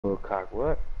Little cock,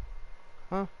 what?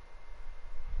 Huh?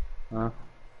 Huh?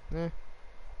 Eh,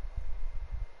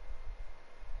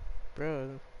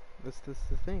 bro, that's the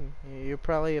thing. You're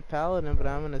probably a paladin, but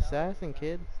I'm an assassin,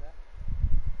 kid.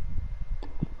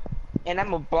 And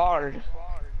I'm a bard.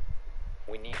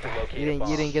 We need to locate a You bomb.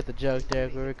 didn't get the joke,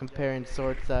 Derek. We were comparing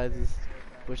sword sizes,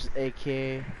 which is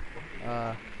AK.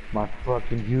 Uh, My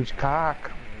fucking huge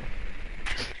cock.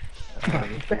 Oh,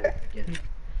 you get it.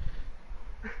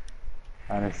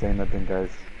 I didn't say nothing, guys.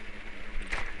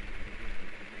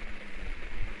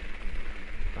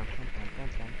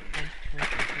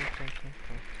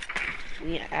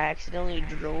 We accidentally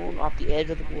drone off the edge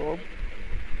of the globe.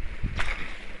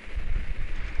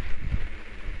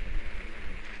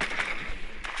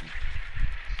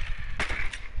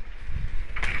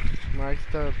 Mark's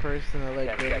the person that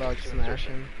like 10 gridlock seconds to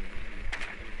smashing.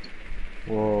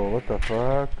 Whoa, what the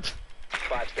fuck?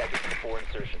 5 seconds before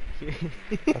insertion.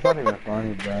 That's not even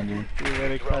funny, Brandy. You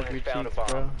better Drone clap your has found a cheeks, bomb.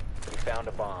 bro. You found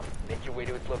a bomb. Make your way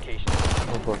to its location.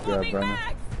 Oh, fuck yeah,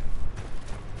 Brandy.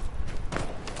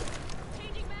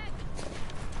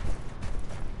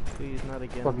 Please, not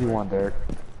again. Fuck you Mark. want, Derek?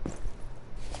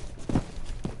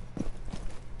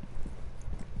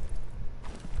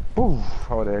 Oof,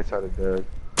 how the heck of Derek?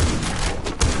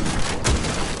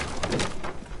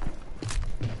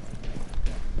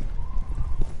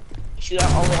 Shoot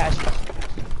out all the hash.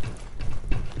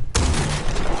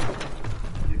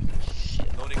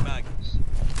 Loading mag.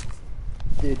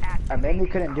 Dude, I mainly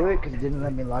couldn't do it because it didn't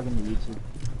let me log into YouTube.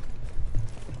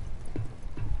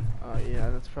 Oh yeah,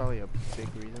 that's probably a big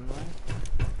reason why.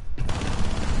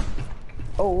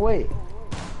 Oh, wait.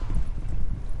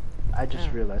 I just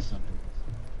Yeah. realized something.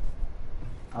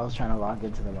 I was trying to log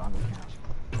into the wrong account.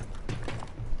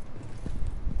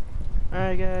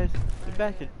 Alright guys, get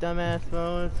back to dumbass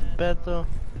moments, beto.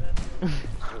 You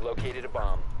located a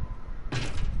bomb.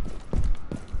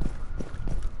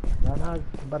 No, I'm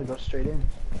about to go straight in.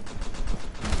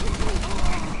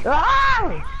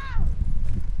 Ah!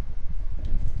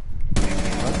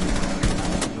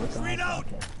 Screen out!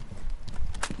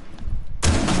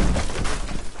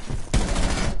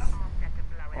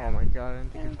 Oh my god, I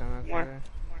didn't think you're dumbass More. there.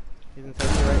 He's inside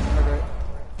the right, side right.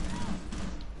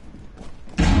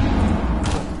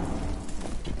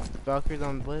 Valkyrie's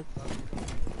on blitz.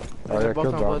 Oh, They're yeah, both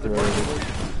kill on blitz, they're both on Valkyrie. blitz.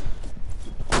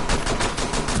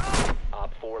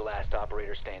 Op 4 last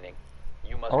operator standing.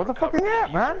 You must Oh, what the fuck recover is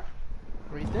that, man?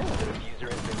 Right there. The diffuser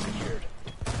has been secured.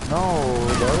 No,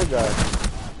 the other guy.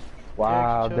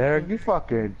 Wow, Derek's Derek, choking. you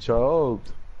fucking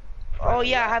choked. Oh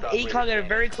yeah, I have Last ACOG operator at a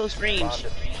very standing. close Bomb range.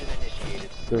 diffusion initiated.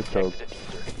 Good Protect choke. the diffuser.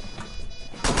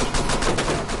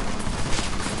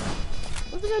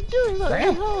 What's the guy doing? Look, Damn.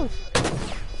 eight health.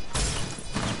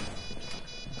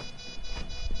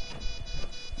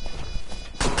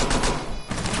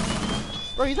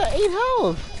 Bro, he's at 8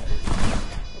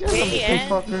 health. You guys Hey,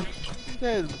 have big and Fucker.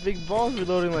 You guys big balls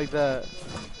reloading like that.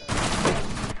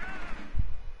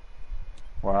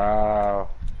 Wow.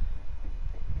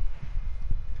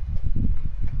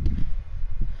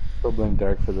 Still blame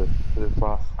Derek for this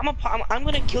loss. I'm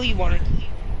gonna kill you, Warner.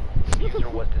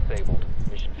 Diffuser was disabled.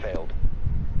 Mission failed.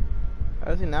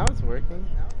 I see now it's working.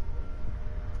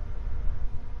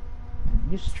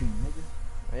 You stream,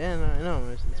 nigga. Yeah, no, I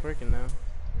know, it's working now.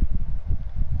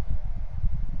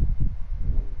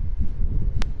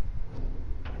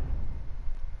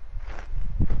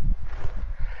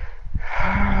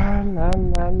 La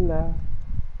la la.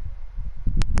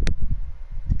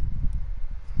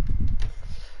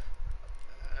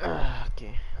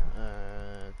 Okay.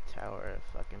 Tower.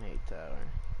 I fucking hate tower.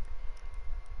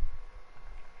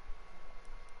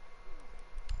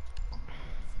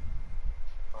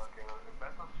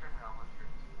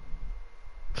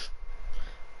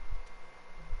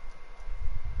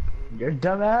 You're a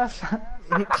dumbass.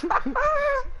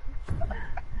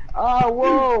 Oh,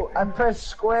 whoa! I pressed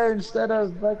square instead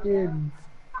of fucking.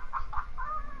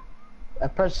 I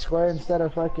pressed square instead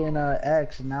of fucking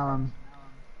X, and now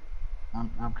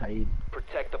I'm Kaid.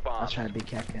 Protect the I bomb. was trying to be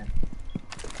Cat-Cat.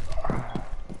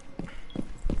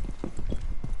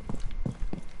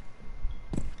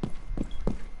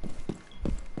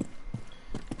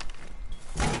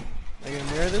 Are you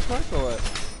gonna mirror this one or what?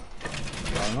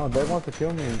 I don't know, Derek wants to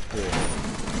kill me and shit.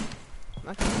 I'm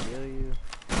not gonna kill you.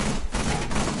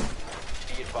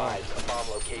 Be advised, a bomb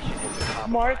location has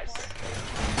been Mark. compromised.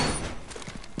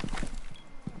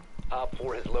 Op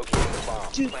 4 has located the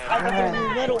bomb. Dude, Plan I to got defend the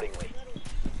little- accordingly.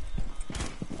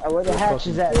 Where the hatch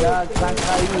is at, dog? I'm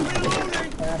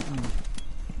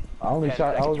I only 10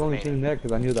 shot, I was seconds only remaining. shooting there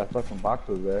because I knew that fucking box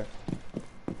was there.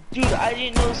 Dude, I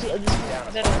didn't know this.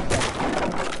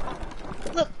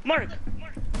 Look, Mark.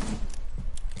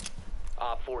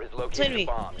 Op 4 has Send located me. a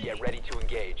bomb. Get ready to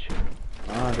engage.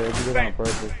 Ah, they did it on Brent.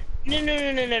 purpose.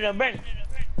 No, Brent.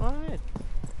 What?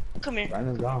 Come here.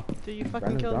 Brandon's gone. Dude, you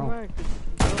fucking Brandon's killed gone. Mark.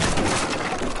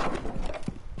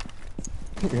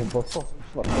 Yeah, but fuck.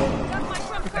 Got my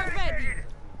trump card ready.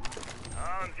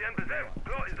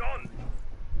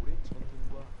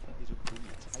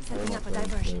 Setting up a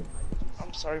diversion.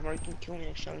 I'm sorry, Mark. You can kill me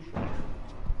next time.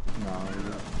 No,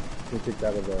 he kicked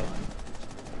out of the.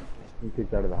 He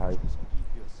kicked out of the house.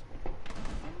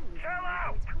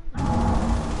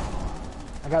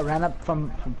 I got ran up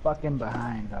from fucking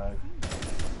behind, dog.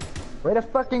 Way to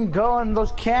fucking go on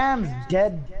those cams,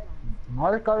 dead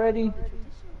Mark already?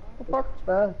 What the fuck's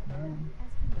that, man?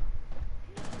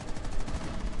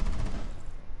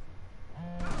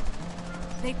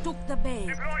 They took the bay.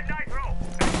 I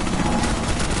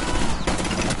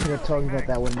could have told you that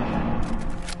that wouldn't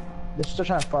have. They're still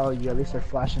trying to follow you, at least they're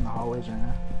flashing the hallways right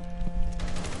now.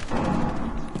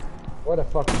 What a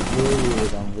fucking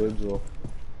idiot on Vigil.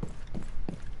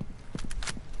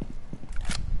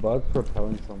 Bug's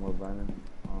propelling somewhere, Brandon.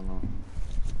 I don't know.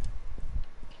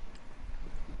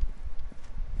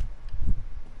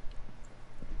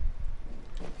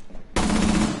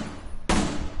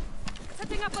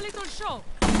 Setting up a little show.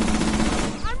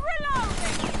 I'm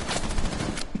reloading.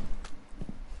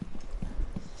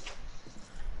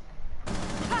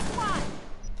 Pass one.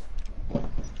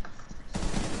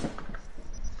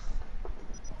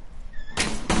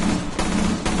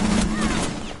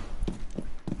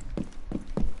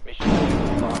 Mission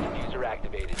failed. Bomb diffuser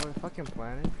activated. Oh, fucking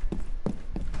planet.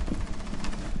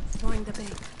 Throwing the bait.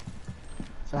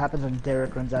 So what happens when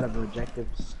Derek runs out of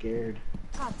objectives, scared.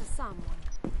 Got to someone.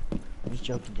 I'm just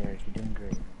joking, Derek, you're doing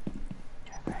great.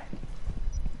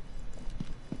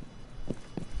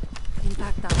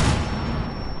 Impact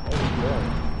up.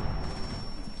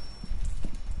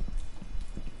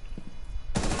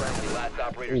 Friendly, last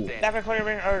operator standing. Back corner,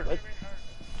 Brent. Or like.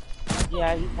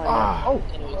 Yeah, he's fine. Oh!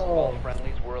 All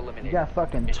friendlies were You eliminated. got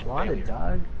fucking Mission twatted, failure.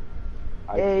 dog.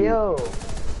 I Hey, see. yo!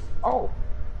 Oh!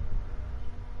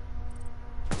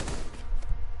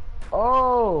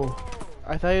 Oh!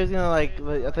 I thought he was gonna like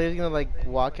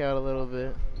walk out a little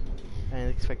bit. I didn't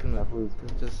expect him That was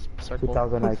to just circle.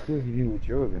 2000 IQ. He knew what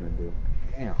you were gonna do.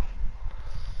 Damn.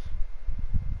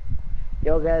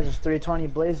 Yo, guys, it's 320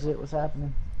 Blaze It. What's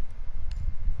happening?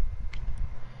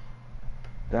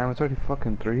 Damn, it's already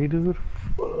fucking 3, dude.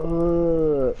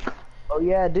 Oh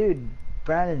yeah, dude.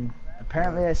 Brandon,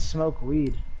 apparently I smoke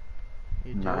weed.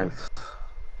 You do. Nice.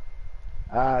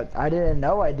 I didn't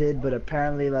know I did, but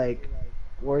apparently, like,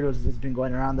 word has been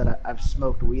going around that I've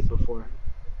smoked weed before.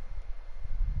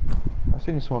 I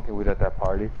seen you smoking weed at that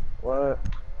party. What?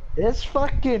 This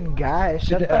fucking guy,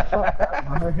 shut the fuck up,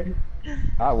 Mark.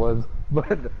 I was,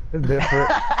 but it's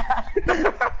different.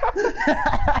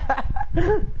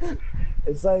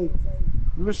 It's like,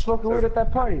 we were smoking weed at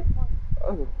that party.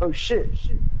 Oh shit,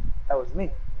 that was me.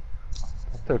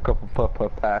 I took a couple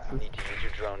puff passes. Need to use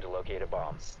your drone to locate a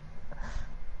bomb.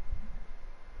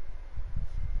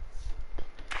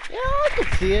 Yeah, I could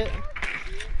see it.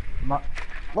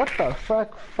 What the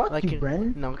fuck? Fuck Like you,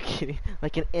 Brennan. no kidding.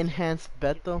 Like an enhanced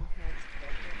beto.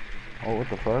 Oh, what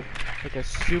the fuck? Like a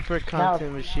super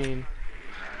content machine.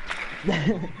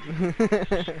 I'm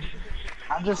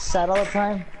just sad all the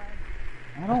time.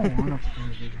 I don't wanna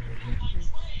play.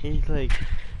 He's like,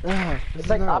 ah, It's it's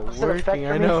like not opposite effect working.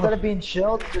 for I me. know. Instead of being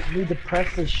chilled, just me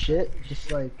depressed as shit.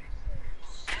 Just like,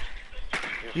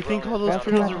 Your You think drone all has those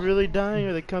found a girls are bomb. really dying,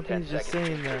 or the 10 company's just seconds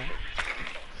saying that?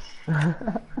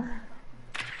 insertion.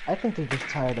 I think they're just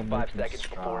tired of 5 making seconds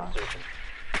before straw. insertion.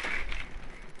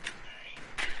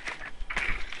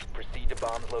 Proceed to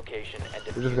bomb's location and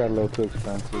It defuse. just got a little too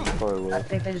expensive. That's what it I was.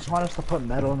 think they just want us to put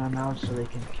metal in our mouths so they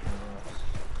can kill us.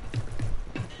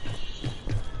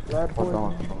 Red Hold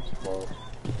on, poison. Trump's fault.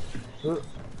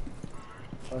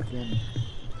 Fucking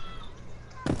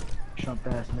Trump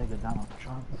ass nigga Donald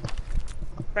Trump.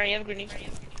 Brent, you have a grenade.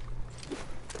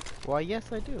 Why,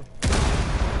 yes, I do.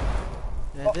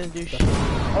 And I didn't do shit.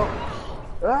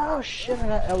 Oh shit! I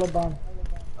got Elabon.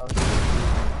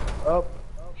 Oh.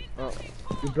 Oh.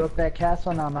 You broke that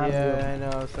castle. Now I'm out of Yeah, here. I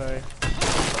know. Sorry.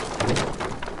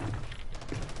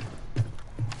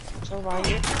 So around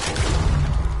here.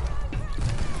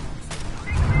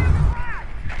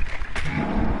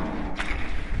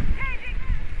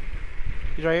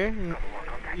 He's right here.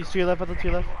 He's to your left. To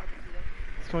your left.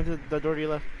 He's coming to the door to your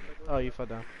left. Oh, you fell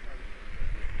down.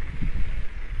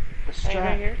 Hey,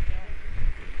 right here.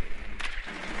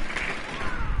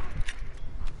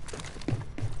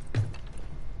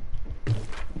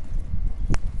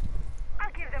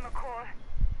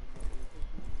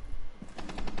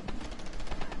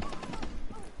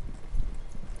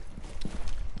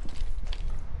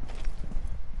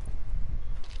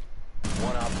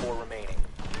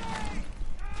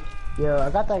 Yo,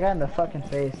 I got that guy in the fucking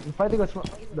face. The funny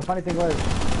thing was,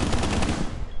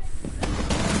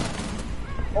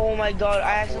 Oh my god,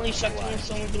 I accidentally shot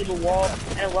someone through the wall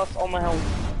and I lost all my health.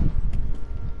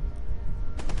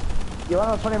 you wanna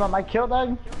know what's funny about my kill,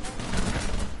 dog?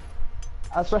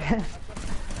 I swear,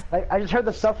 like, I just heard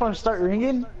the cell phone start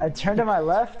ringing, I turned to my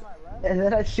left, and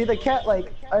then I see the cat,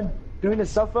 like, doing his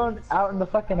cell phone out in the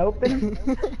fucking open.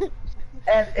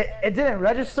 And it didn't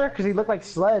register because he looked like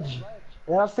Sledge.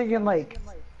 And I was thinking, like,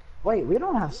 wait, we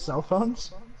don't have cell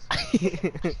phones.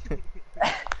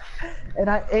 And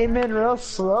I aim in real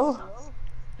slow.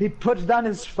 He puts down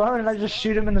his phone and I just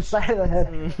shoot him in the side of the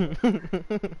head.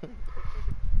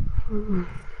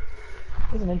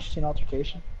 It was an interesting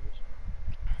altercation.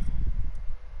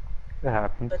 It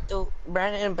happens.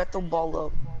 Brandon and Beto balled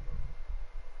up.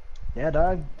 Yeah,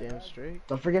 dog. Damn straight.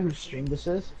 Don't forget whose stream this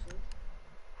is.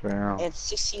 Damn. And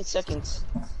 16 seconds.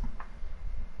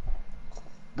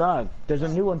 Dog, there's a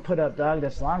new one put up, dog,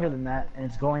 that's longer than that, and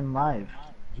it's going live.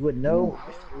 You would know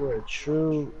if you were a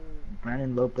true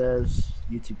Brandon Lopez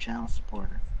YouTube channel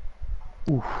supporter.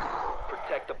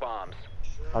 Protect the bombs.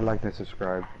 I'd like to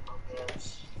subscribe.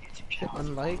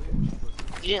 Unlike.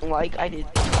 You didn't like, I did.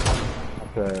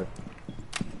 Okay.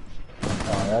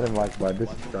 Oh, I didn't like, but I did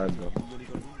subscribe though.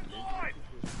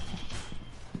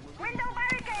 Window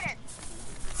barricaded.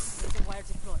 Laser wire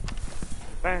deployed.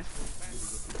 Brandon.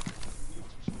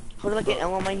 Put like an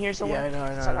L mine here somewhere. Yeah,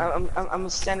 I know. So I'm gonna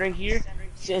stand right here.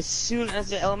 So as soon as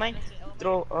the L mine,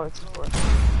 throw. Oh, it's for.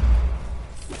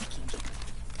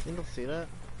 You don't see that?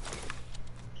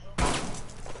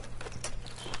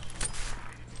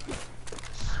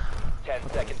 10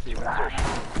 seconds to insertion.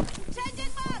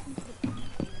 Changing back.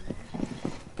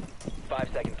 5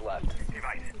 seconds left.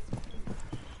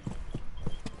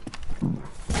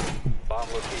 Bomb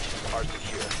locations are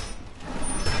secure.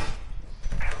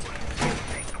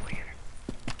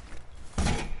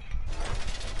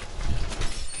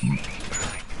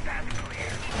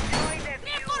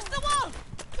 Reinforce the wall.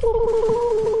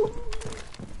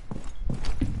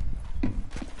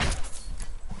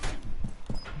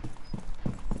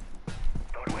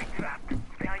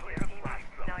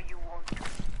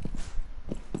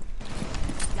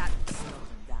 That slows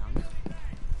them down.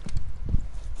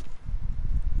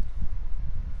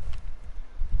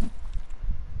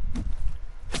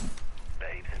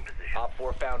 Op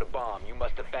 4 found a bomb. You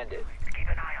must defend it.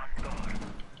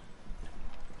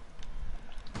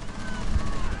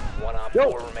 One Op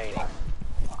 4 remaining.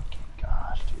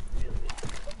 Gosh, dude, really.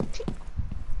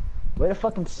 Way to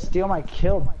fucking steal my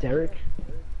kill, Derek.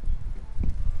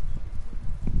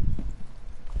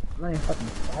 I'm not even fucking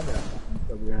stab it. I fucking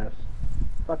killed your ass.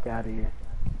 Fuck out of here.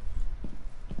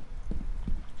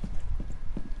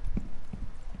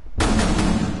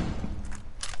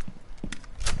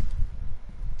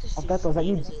 Oh, Bethel,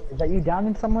 is that you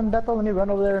downing someone, Bethel? Let me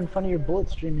run over there in front of your bullet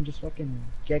stream and just fucking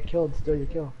get killed, steal your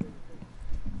kill.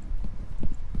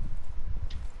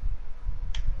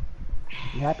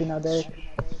 You happy now, Derek?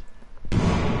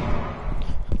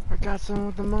 I got some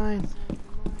with the mine.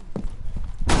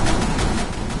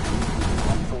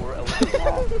 4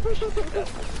 eliminated.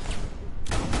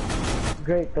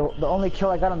 Great, the only kill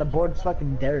I got on the board is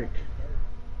fucking Derek.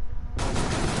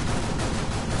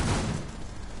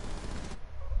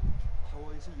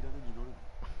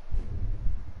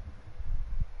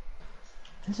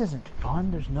 This isn't fun,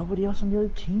 there's nobody else on the other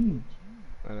team.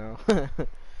 I know.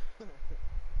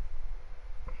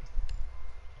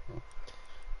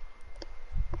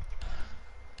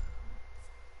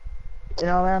 You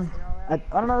know, man, I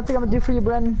don't know what I'm gonna do for you,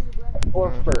 Brendan,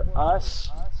 or for us.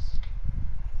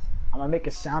 I'm gonna make a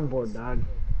soundboard, dog.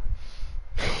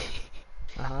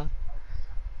 Uh-huh.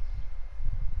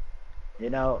 You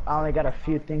know, I only got a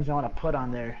few things I want to put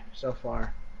on there so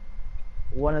far.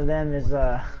 One of them is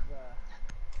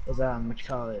what you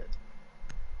call it?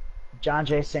 John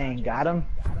Jay saying, "Got him."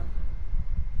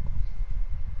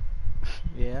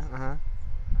 Yeah, uh-huh.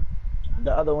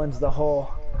 The other one's the whole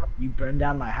 "you burned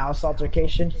down my house"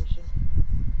 altercation.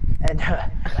 And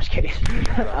I'm just kidding.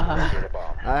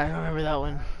 I remember that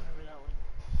one.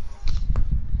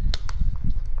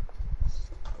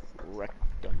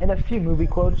 And a few movie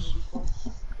quotes.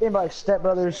 Things like Step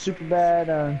Brothers,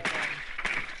 Superbad,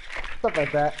 stuff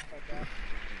like that.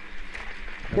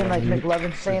 Then like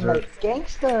McLovin saying like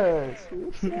gangsters.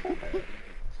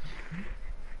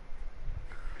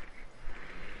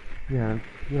 Yeah,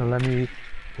 you know, let me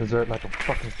desert like a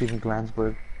fucking Steven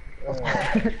Glansberg.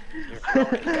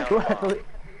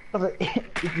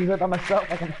 If you look on myself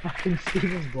like I'm fucking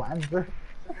Steven Glansberg.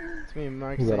 It's me and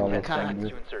Mark You got saying all that that cock. time.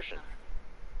 To insertion.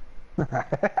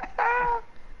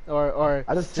 Or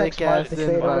I just sick text Mark ass to say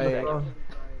it over the invite.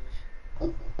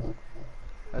 phone.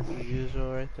 That's the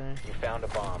usual right there. You found a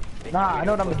bomb. Make Nah, your I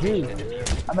know what I'm gonna do. location and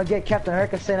defuse it. I'm gonna get Captain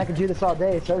America saying I can do this all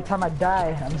day, so every time I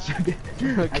die, I'm just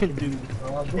gonna I can do this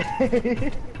all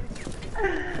day.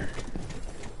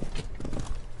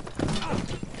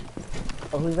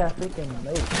 Oh, who's that freaking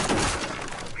late?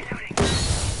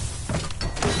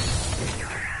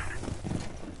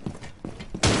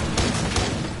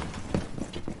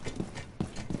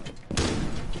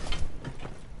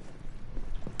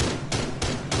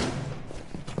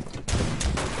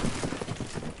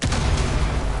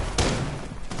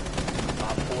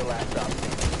 Op 4 last up.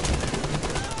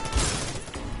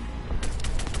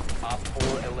 Op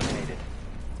 4 eliminated.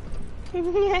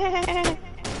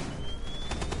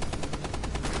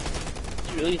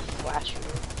 It's really flashy.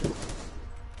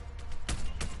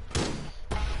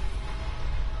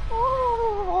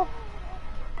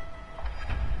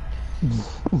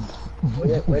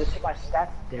 Way to take my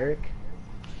stats, Derek.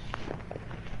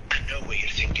 I know what you're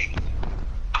thinking.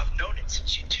 I've known it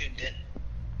since you tuned in.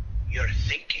 You're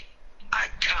thinking, I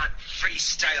can't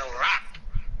freestyle rap.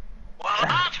 Well,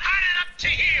 I've had it up to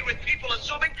here with people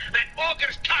assuming that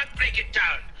augers can't break it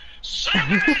down. So I'm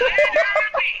gonna lay it on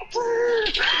a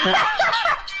beat.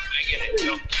 I get it,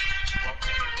 Joe.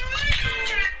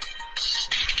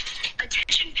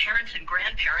 Attention parents and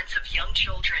grandparents of young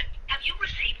children. Have you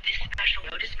received this special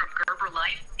notice from Gerber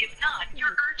Life? If not,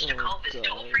 you're urged to call this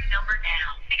toll-free number now.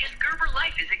 Because Gerber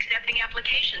Life is accepting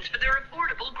applications for their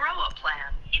affordable grow-up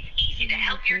plan. It's easy to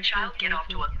help your child get off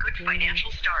to a good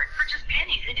financial start for just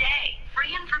pennies a day.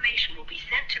 Free information will be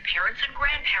sent to parents and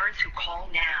grandparents who call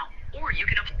now. Or you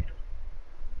can apply.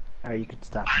 Alright, you can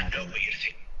stop I now. know what you're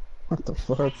thinking. What the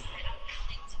fuck?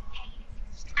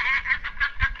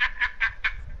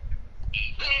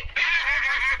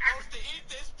 Supposed to eat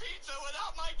this pizza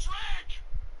without my drink!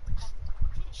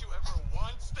 Didn't you ever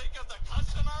once think of the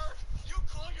customer? You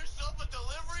call yourself a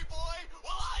delivery boy?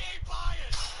 Well, I ain't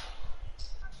buying!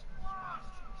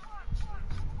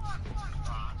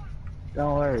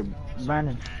 Don't worry,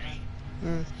 Brandon.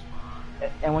 Mm.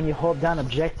 And when you hold down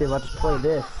objective, I'll just play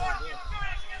this.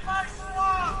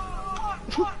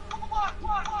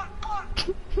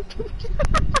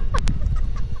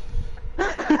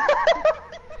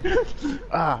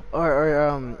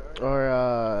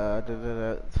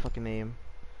 The fucking name.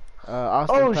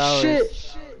 Austin Oh Powers.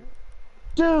 shit!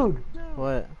 Dude!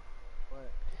 What?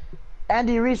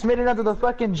 Andy Reese made it onto the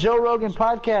fucking Joe Rogan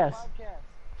podcast.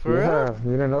 For real? Yeah,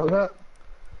 you didn't know that?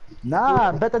 Nah,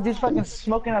 I bet that dude's fucking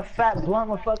smoking a fat blunt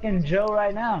with fucking Joe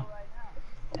right now.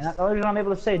 And the only reason I'm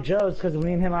able to say Joe is because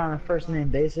me and him are on a first name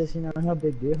basis, you know, no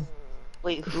big deal.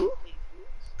 Wait, who?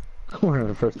 We're on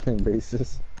a first name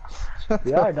basis.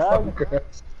 We are, dog.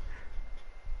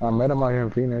 I met him out here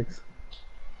in Phoenix.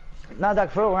 Nah,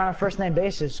 dog, for real, we're on a first name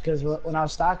basis because when I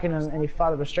was stalking him and he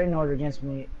filed a restraining order against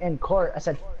me in court, I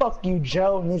said, fuck you,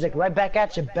 Joe. And he's like, right back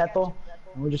at you, Bethel.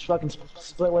 And we just fucking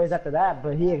split ways after that,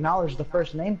 but he acknowledged the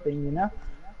first name thing, you know?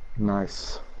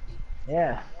 Nice.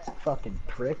 Yeah, fucking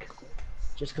prick.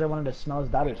 Just because I wanted to smell his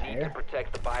daughter's Need to hair.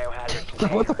 protect the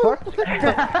biohazard What the fuck?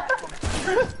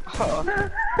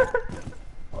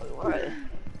 What?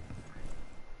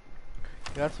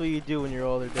 That's what you do when you're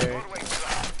older, Derek.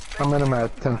 I met him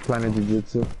at 10th Planet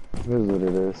Jiu-Jitsu. This is what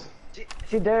it is.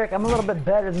 See, Derek, I'm a little bit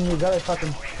better than these other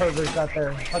fucking perverts out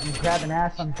there fucking grabbing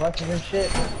ass on buses and shit.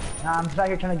 Nah, I'm just out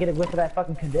here trying to get a whiff of that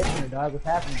fucking conditioner, dog. What's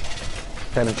happening?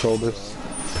 Head and shoulders.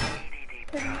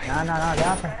 Nah,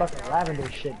 got some fucking lavender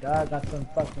shit, dog. Got some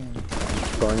fucking...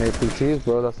 Garnet blue cheese,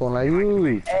 bro. That's one I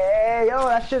use. Hey, yo,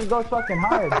 that shit goes fucking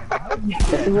hard.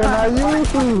 That's the one I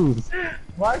use.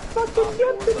 Mark fucking Op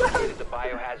 4 gets it, dog. located the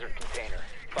biohazard container.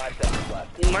 5 seconds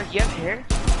left. Hey, Mark, you have hair?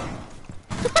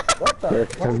 What the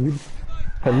Derek, fuck?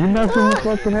 have you not seen this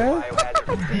fucking hair?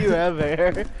 Biohazard You have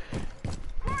hair.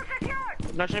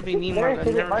 I'm not trying to be mean, Mark. Derek, I've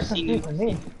is it never Mark seen you. confused with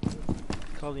me?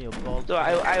 Calling you a bald. So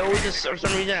I always just, for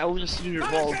some reason, I always assume you're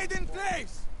bald.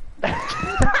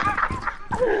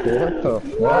 What the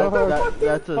fuck?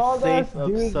 That's a Bald safe ass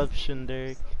dude. assumption,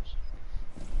 Derek.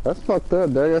 That's fucked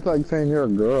up, Derek. That's like saying you're a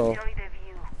girl.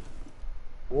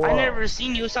 I never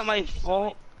seen you. It's not my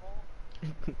fault.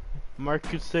 Mark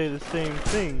could say the same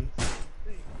thing.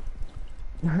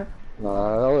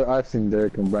 Nah, I've seen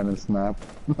Derek and Brandon snap.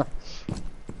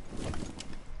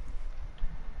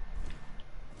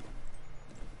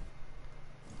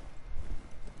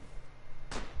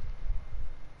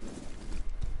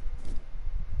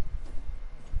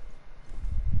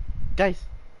 Guys.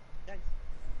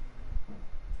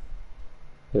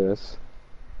 Yes.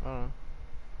 I don't know.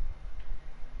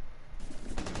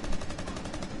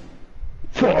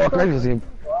 Fuck, I just seen.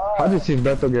 I just seen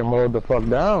Beto get mowed the fuck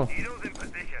down.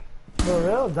 For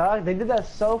real, dog. They did that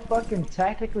so fucking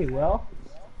tactically well.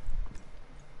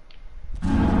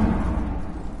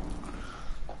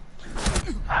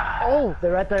 Oh,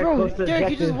 They're right there bro, close to Derek, you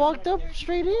objective. just walked up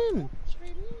straight in.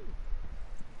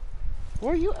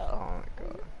 Where are you? Oh my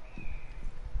god.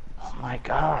 Oh my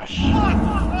gosh.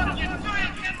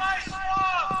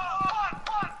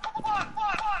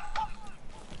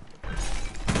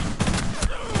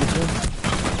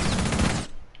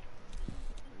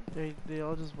 They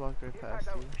all just walked right past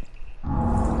you.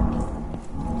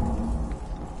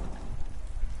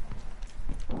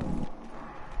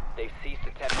 They've ceased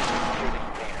attempting to secure the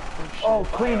container. Oh,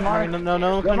 clean, Mark. No,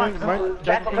 Yo, Mark, Mark,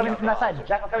 Jackal coming from that side.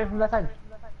 Jackal coming from that side.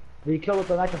 Did you kill with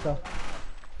the nitro cell?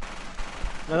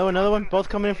 Another one. Both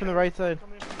coming in from the right side.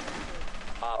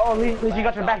 Oh, Legion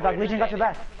got your back, dog. Legion got your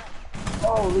back.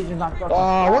 Oh, Legion's not fucking.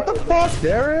 Oh, what the fuck,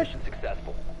 Derek? Mission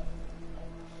successful.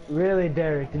 Really,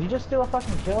 Derek? Did you just steal a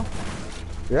fucking kill?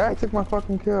 Yeah, I took my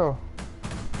fucking kill.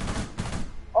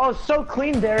 Oh, so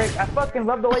clean, Derek. I fucking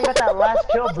love the way you got that last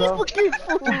kill, bro.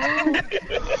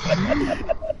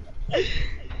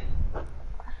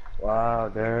 Wow,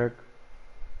 Derek.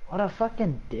 What a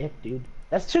fucking dick, dude.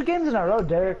 That's 2 games in a row,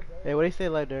 Derek. Hey, what do you say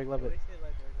live, Derek? Love it.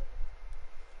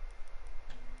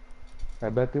 I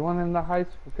bet the one in the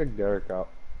heights will kick Derek out.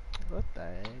 What the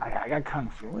heck? I got kung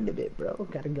fu in a bit, bro.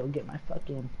 Gotta go get my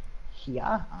fucking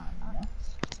Hia on,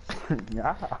 you know?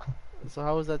 Yeah. So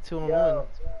how was that 2-on-1? Yo,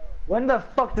 when the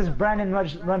fuck does Brandon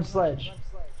run sledge?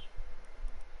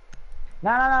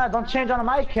 No, don't change on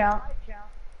my account.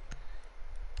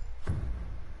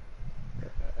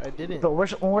 I didn't. But when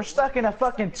we're stuck in a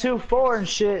fucking 2-4 and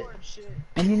shit,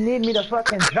 and you need me to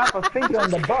fucking drop a finger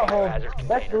in the butthole,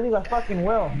 best believe I fucking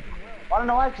will. I don't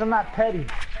know why, because I'm not petty.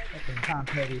 Fucking Tom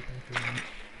Petty.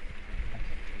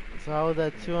 So how was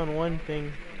that 2-on-1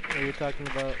 thing that you were talking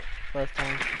about last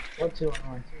time? What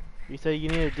 2-on-1? You said you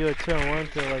need to do a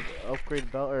 2-on-1 to like upgrade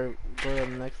belt or go to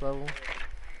the next level?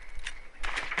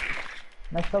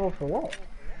 Next level for what?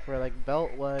 For like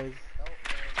belt wise.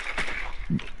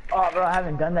 Oh, bro, I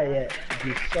haven't done that yet.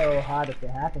 It'd be so hot if it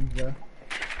happens, bro.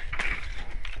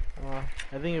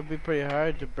 I think it'd be pretty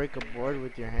hard to break a board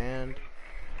with your hand.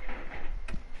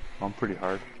 I'm pretty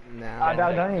hard. Nah.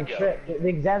 Dog, don't even trip. The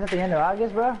exam's at the end of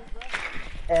August, bro.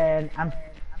 And I'm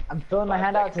filling my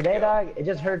hand out today, dog. It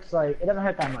just hurts, like, it doesn't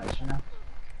hurt that much, you know?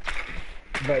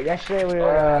 But yesterday we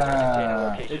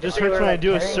were, It just hurts when I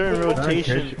do a certain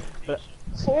rotation. But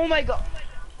Oh my god.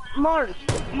 Mark!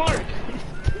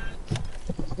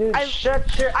 dude,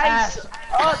 shut your ass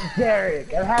up,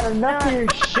 Derek. I've had enough of your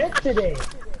shit today.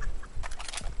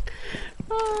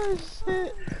 oh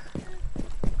shit.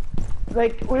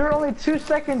 Like, we were only 2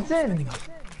 seconds in.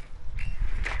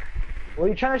 Were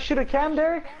you trying to shoot a cam,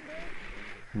 Derek?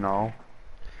 No.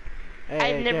 Hey,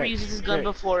 I've never Derek, used this gun Derek,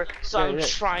 before, so Derek, I'm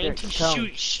Derek, trying Derek, to tell him.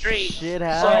 shoot straight. Shit So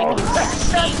I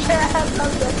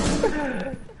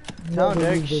happened. Tell him,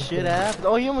 Derek, shit happened.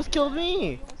 Oh, you almost killed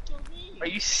me. Are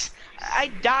you? I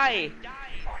die.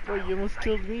 Bro, you almost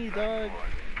killed me, dog.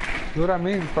 See what I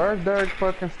mean? First, Derek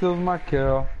fucking steals my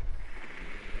kill.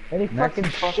 And he fucking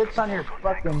shits on your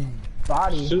fucking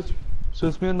body.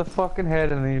 Shoots me in the fucking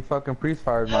head, and then he fucking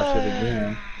pre-fires my shit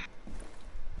again.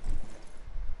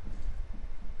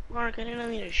 Mark, I didn't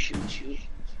mean to shoot you.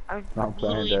 I'm playing,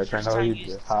 literally Derek. I first know time you used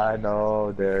did. this. I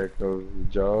know, Derek. It was a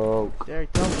joke.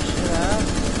 Derek, tell me shit happened.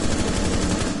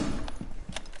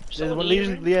 There's one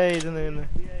Legion. Yeah, he's in there.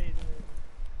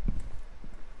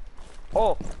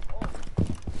 Oh,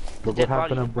 Look what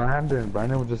happened to Brandon.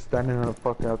 Brandon was just standing on the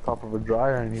fucking on top of a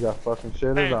dryer, and he got fucking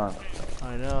shitted on.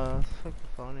 I know, that's fucking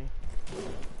funny.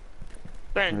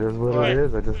 Ben. It is what it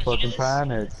is. I just fucking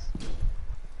panicked.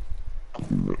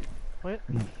 What?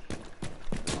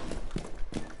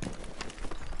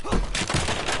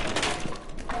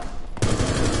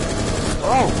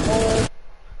 Oh!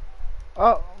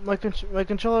 Oh, my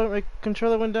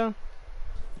controller went down.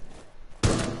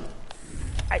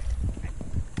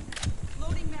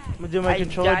 Dude, my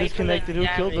controller disconnected. Who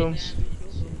killed him?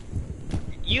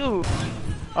 You.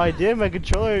 Oh, I did. My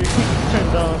controller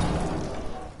turned off.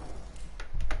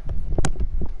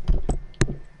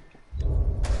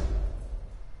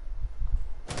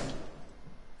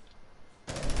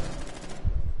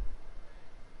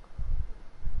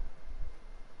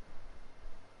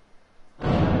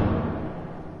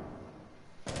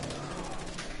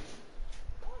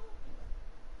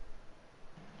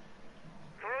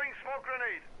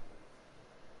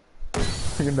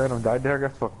 You let him die there, I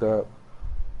got fucked up.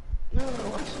 No,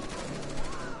 what?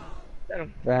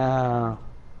 Damn. Damn.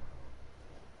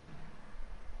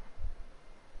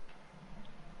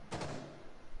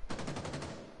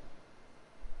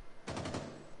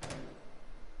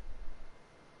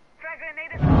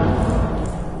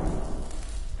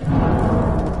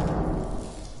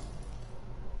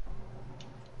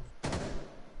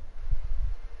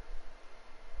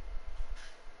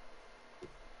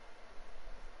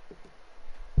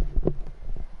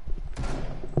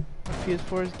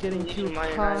 PS4 is getting too My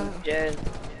hot. dead.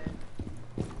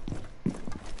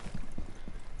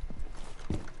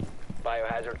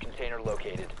 Biohazard container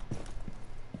located.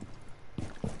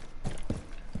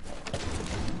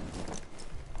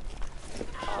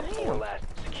 Op 4 last.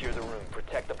 Secure the room.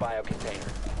 Protect the bio container.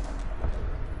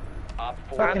 Op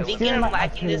 4 I'm thinking I'm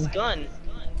lacking this gun.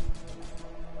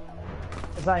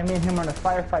 It's like me and him are in a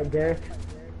firefight, Derek.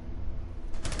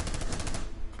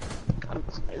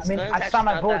 I mean, I saw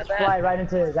my bullets fly right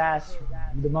into his ass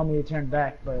the moment he turned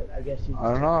back, but I guess he...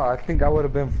 I don't know, I think I would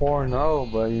have been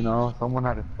 4-0, but you know, someone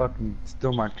had to fucking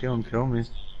steal my kill and kill me.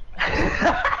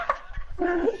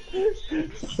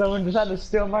 Someone just had to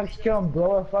steal Mark's kill and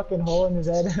blow a fucking hole in his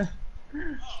head.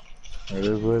 It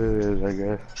is what it is, I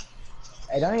guess.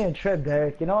 Hey, don't even trip,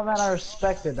 Derek. You know what, man? I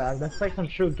respect it, dog. That's like some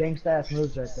true gangsta-ass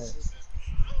moves right there.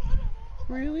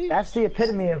 Really? That's the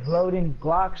epitome of loading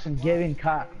Glocks and giving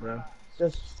cock, bro.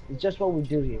 It's just what we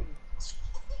do here.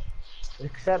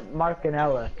 Except Mark and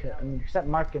Ella. I mean, except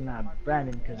Mark and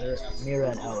Brandon, because they're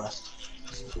Mira and Ella.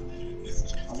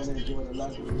 I'm gonna enjoy the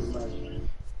luxury.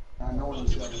 I know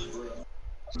it's like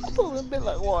I put a little bit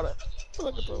like water.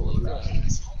 Look at the Lord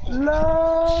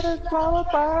is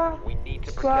qualified. We need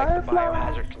to protect the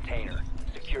biohazard container.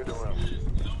 Secure the room.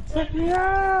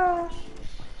 Yeah.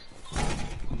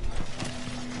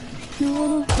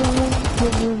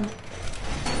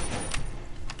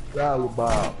 Rally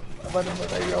Bob.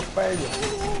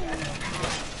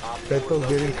 Beto's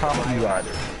getting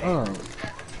copyrighted. I'm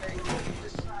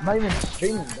not even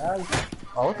streaming, dog.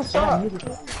 Oh, what the fuck?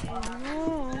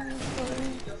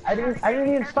 I didn't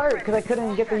even start because I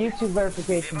couldn't get the YouTube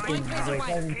verification thing. Like,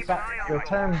 I didn't start the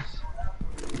terms.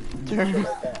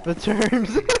 The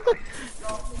terms.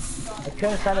 I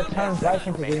couldn't sign a terms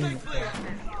license agreement.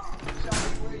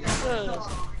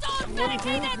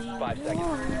 5 seconds.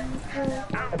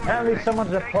 Apparently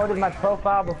someone's reported my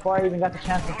profile before I even got the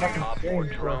chance to fucking Op 4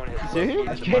 stream. drone has Serious?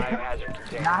 located the biohazard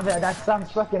container. Nah, that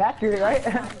sounds fucking accurate, right?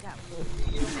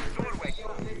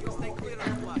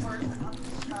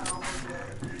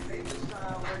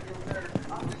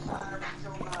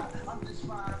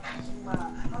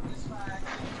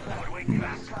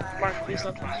 Mark, please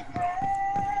don't.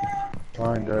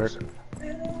 Fine, Derek.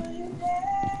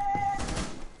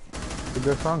 It's a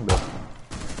good song, though.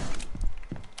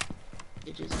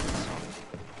 It is a good song.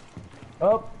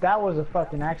 Oh, that was a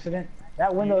fucking accident.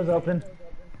 That window's open.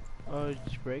 Oh, did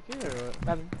you break it or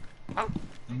what? Oh,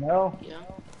 No. yeah.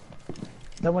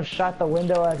 Someone shot the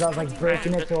window as I was like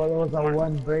breaking it, so it was a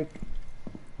one break.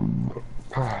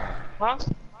 Huh?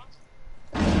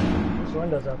 This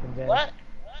window's open, Jay. What?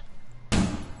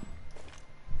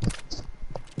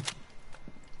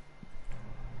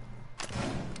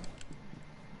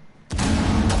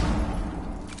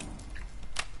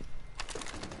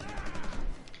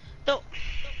 So,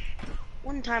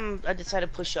 one time I decided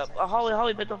to push up.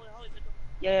 Holly, beto.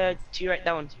 Yeah, to your right,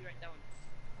 that one.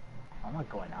 I'm not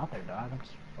going out there, dog. I'm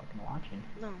just fucking watching.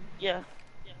 No, yeah.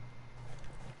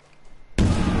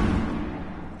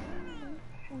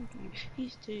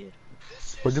 He's dead.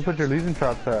 Where'd you put your leading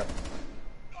traps at?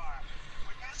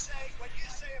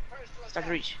 Stop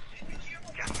reach.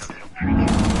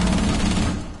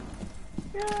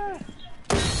 Yeah.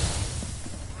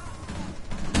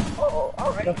 Oh,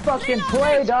 alright. The fucking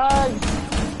play, dog.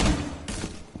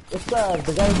 What's up?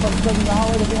 The guy who comes in the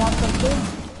hallway, does he want some too?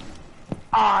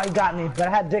 Ah, he got me, but I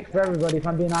had dick for everybody, if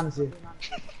I'm being honest with you.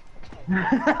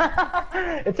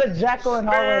 It's a jackal in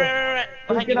hallway.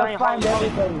 He's gonna find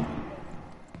everybody.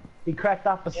 He cracked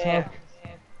off a smoke.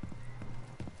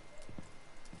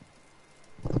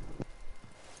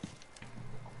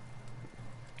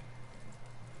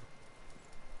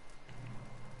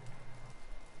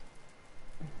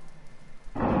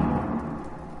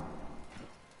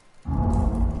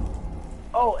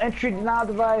 Oh, entry denial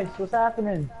device. What's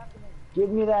happening? Give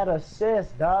me that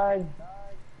assist, dog.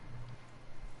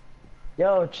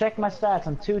 Yo, check my stats.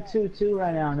 I'm 2-2-2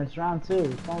 right now, and it's round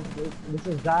 2. This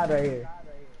is God right here.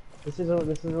 This is what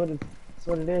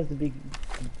it is to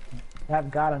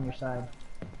have God on your side.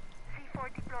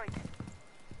 C4 deployed.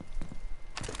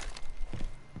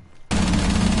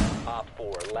 Op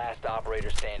 4, last operator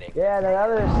standing. Yeah, that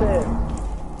other assist.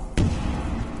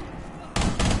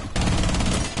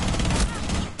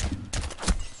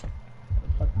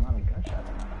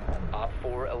 Op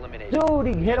 4 eliminated. Dude,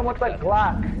 he hit him with the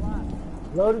Glock.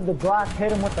 Loaded the Glock,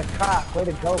 hit him with the cock. Way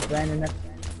to go, Brandon. That's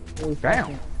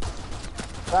Damn.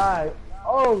 God.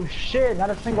 Oh shit, not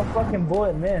a single fucking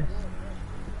bullet missed.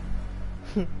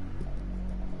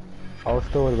 I would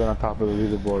still would have been on top of the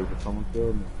leaderboard if someone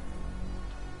killed me.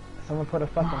 Someone put a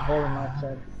fucking hole in my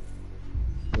head.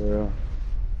 Yeah.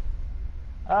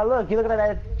 Look, you look like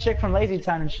that chick from Lazy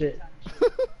Town and shit.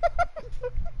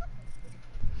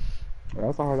 Yeah,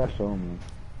 that's a hard ass show, man.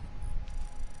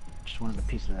 Just wanted a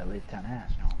piece of that Lazy Town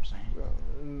ass, you know what I'm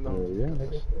saying? No. Yeah,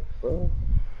 nigga. Bro.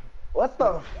 What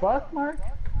the fuck, Mark?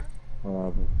 What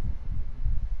happened?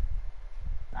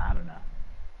 I don't know.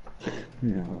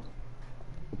 Yeah.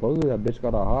 Supposedly that bitch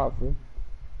got a hot, fool.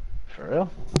 For real?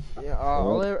 Yeah,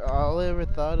 all I ever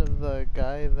thought of the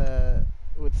guy that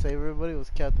would save everybody was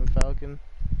Captain Falcon.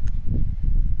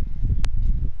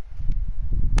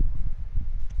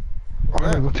 I'm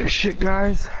gonna go take shit,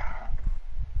 guys.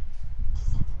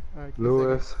 Alright,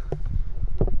 Lewis.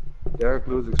 Derek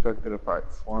Lewis expected to fight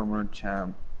former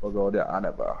champ Pagoda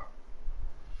Anaba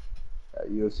at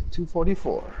UFC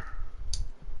 244.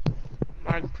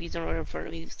 Mark, please don't run in front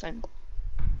of me this time.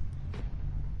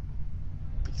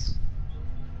 Please.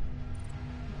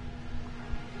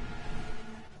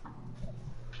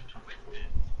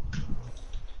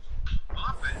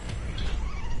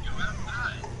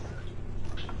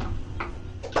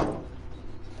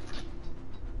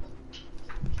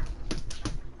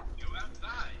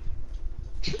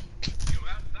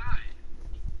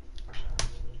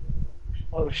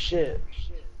 Oh shit.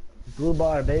 Blue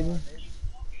bar, baby.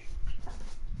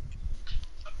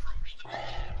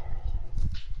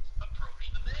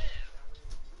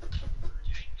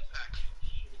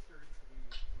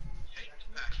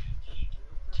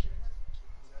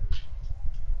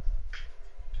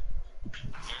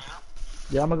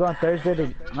 Yeah, I'm gonna go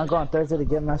on Thursday to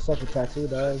get myself a tattoo,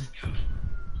 dog.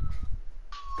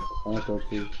 I thought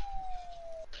too.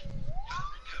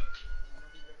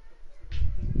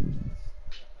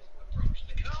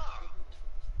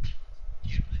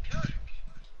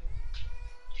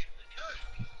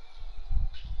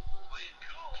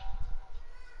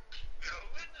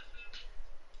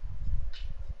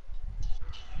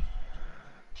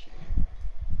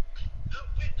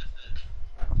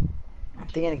 I'm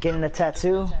thinking of getting a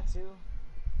tattoo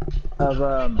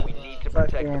of We need to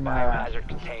protect the fucking biohazard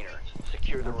container.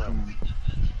 Secure the room.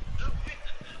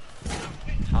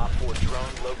 Op 4 drone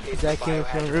located Zach the came into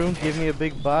the biohazard room, container. give me a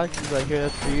big box. He's like, here,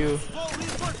 that's for you.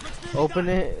 Open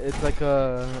it. It's like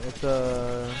it's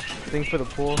a thing for the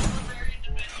pool.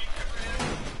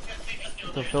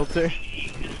 It's a filter.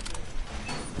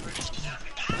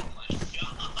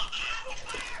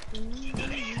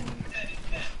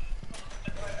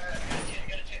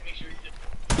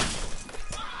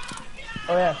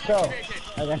 Oh yeah, so,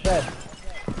 like I said,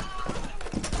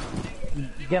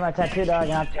 get my tattoo, dog,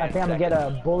 and I think I'm gonna get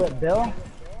a bullet bill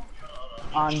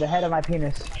on the head of my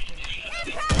penis.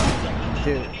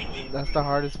 Dude, that's the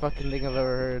hardest fucking thing I've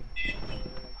ever heard.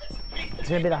 It's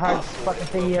gonna be the hardest fucking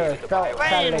thing you ever felt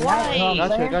Saturday night, you know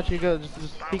what I'm saying? Got you, go.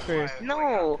 Just speak for you.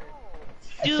 No!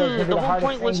 I said it's gonna Dude, be the whole hardest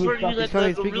point was thing for you you fucking-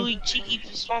 like a speaking. really cheeky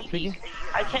small piece.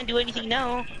 I can't do anything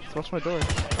now. Watch my door.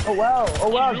 Oh wow,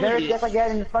 You Derek, ruined that's like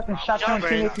getting the fucking shotgun John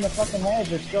teammates in the fucking head,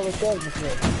 but still the kills this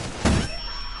shit.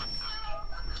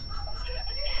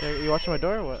 Okay, you watching my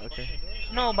door or what? Okay.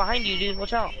 No, behind you, dude.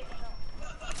 Watch out.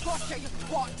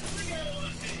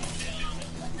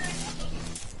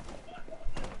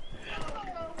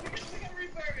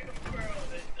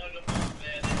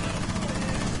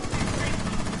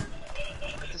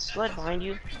 There's a sled behind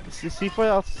you. C4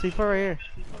 right here.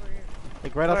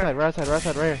 Like right outside, right here.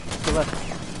 To the left.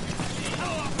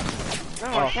 No,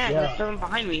 I can't. yeah. There's someone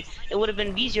behind me. It would have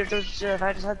been easier if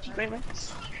I just had peek right there.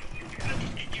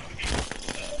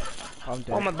 I'm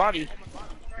dead. Oh, my body.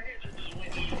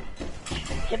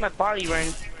 Get my body,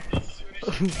 Ren.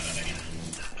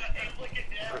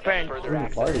 Prevent further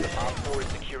access. party. Op 4 is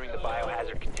securing the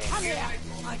biohazard container. Come here!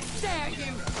 I dare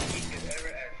you!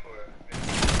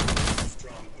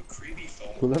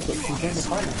 Who left us? Who's in the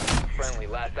party? Friendly,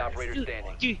 last operator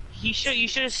standing. Dude, you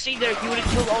should have stayed there if you would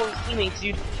have killed all his teammates,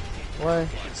 dude. Why?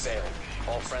 Mission failed.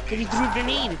 All Cause friendly. he threw a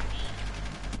grenade.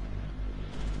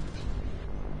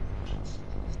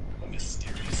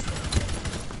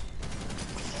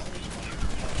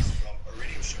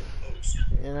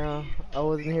 You know, I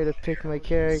wasn't here to pick my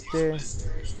character.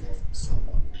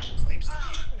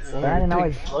 Brandon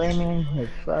always blaming his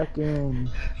fucking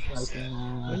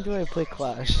When do I play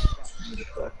Clash?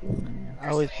 fucking I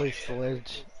always play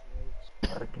Sledge.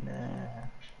 fucking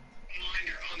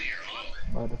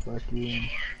motherfucking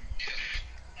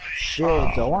shit.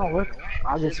 Do I want to work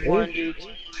August 8th? Dude.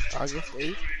 August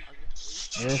 8th?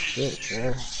 Yeah, shit,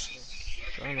 sure.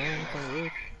 I don't know. It's kind of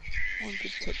weird. One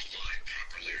good tip.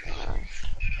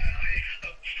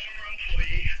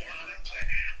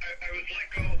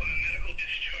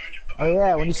 Oh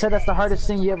yeah, when you said that's the hardest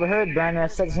thing you ever heard, Brandon, I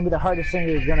said it's gonna be the hardest thing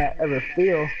you're gonna ever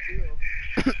feel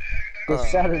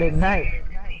this Saturday night.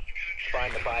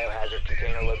 Find the biohazard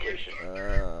container location.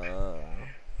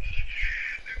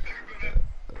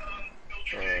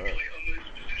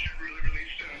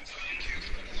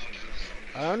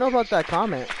 I don't know about that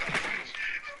comment.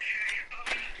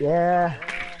 Yeah.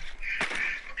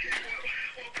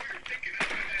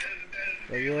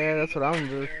 But yeah, that's what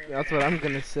I'm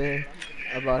gonna say.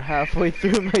 About halfway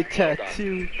through my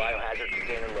tattoo. Biohazard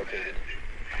container located.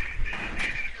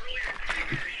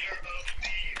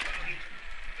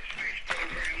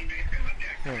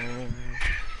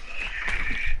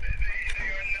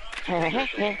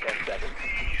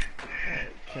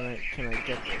 Can I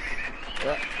get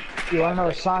this? You wanna know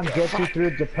a song gets you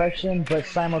through depression, but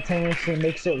simultaneously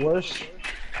makes it worse?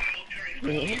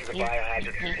 The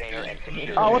biohazard container and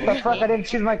secure. Oh, what the fuck? I didn't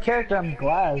choose my character. I'm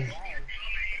glad.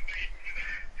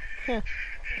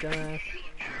 Dumbass.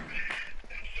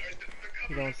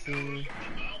 You don't see me.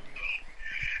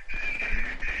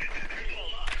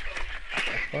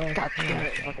 God damn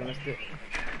it. Fucking missed it.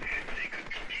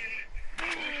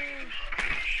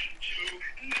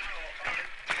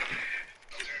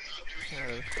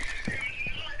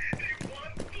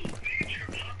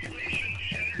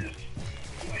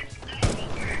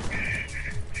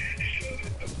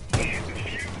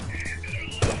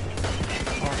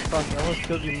 Oh fuck, I almost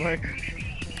killed you, Mark.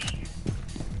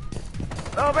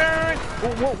 Oh, man!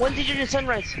 When did you do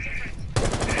sunrise?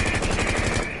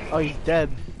 Oh, he's dead.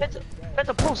 That's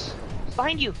a pulse.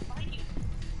 Behind you.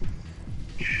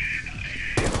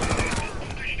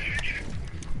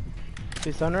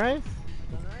 Did sunrise?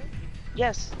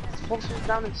 Yes. Pulse was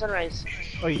down in sunrise.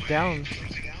 Oh, he's down.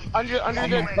 Under Oh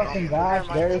the. my fucking gosh,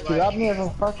 Derek, you robbed me of a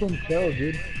fucking kill,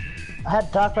 dude. I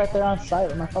had Doc right there on site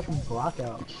with my fucking Glock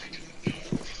out.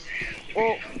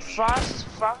 Well, Frost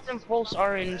and Pulse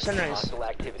are in sunrise. Hostile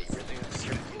activity.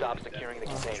 Resume. Stop securing the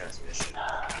container.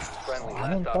 Friendly I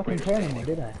didn't last fucking operator care standing. anymore,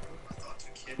 did I? Thought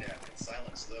to kidnap and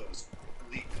silence those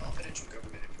who leak confidential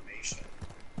government information.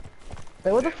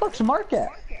 Hey, where the fuck's Mark at?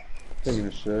 Taking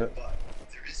a shit. But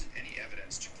there isn't any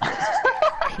evidence to prove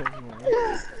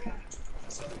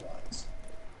this otherwise.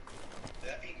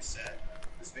 That being said,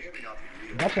 this may or may not be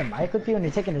real. Got your mic with you when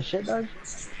you're taking a shit, dog?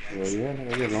 Well, yeah,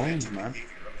 I get loans, man. Behavior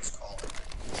of this caller.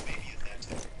 This may be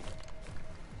authentic.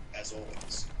 As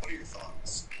always, what are your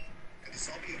thoughts? Could this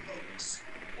all be a hoax?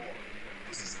 Or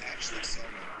was this actually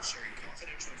someone sharing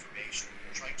confidential information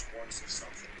or trying to warn us of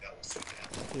something that will soon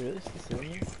happen? You really still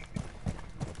seeing me?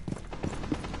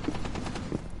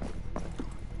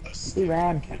 He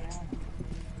ran.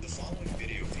 The following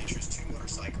video features two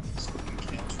motorcycles who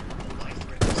encounter a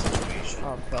life-threatening situation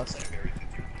Oh fuck. outside of Area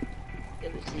 51.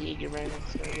 It was the Jaeger right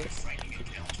next to it. Frightening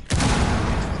encounter.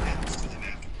 What happens to them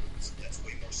afterwards? That's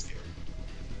way more scary.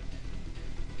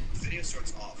 The video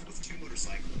starts off with two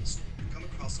motorcycles who come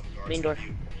across some guards Main door. in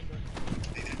view.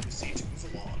 They then proceed to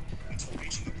move along until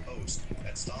reaching a post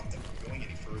that stopped them from going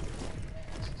any further.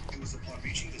 It was upon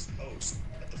reaching this post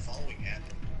that the following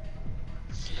happened.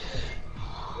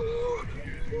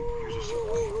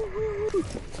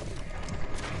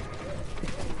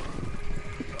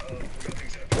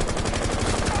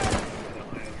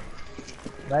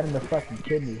 Right in the fucking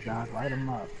kidneys, dog. Light him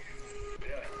up.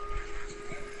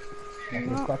 Like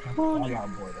this fucking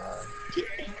Fallout boy, dog.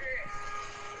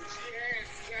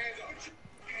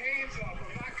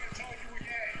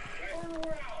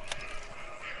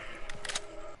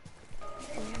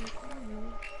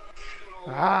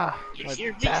 Ah, my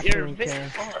You're a bathroom bit can.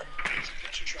 far.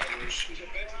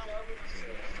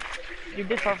 You're a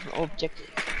bit far from objective.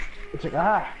 It's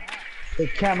like, the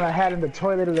camera I had in the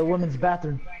toilet of the women's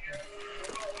bathroom.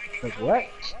 Like, what?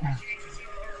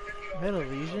 Had a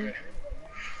lesion?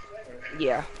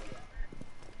 Yeah.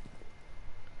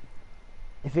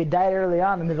 If he died early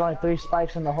on, then there's only 3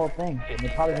 spikes in the whole thing. And they're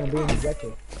probably gonna be an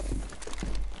objective.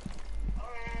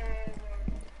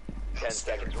 10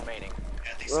 seconds remaining.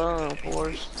 Oh,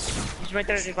 force. He's right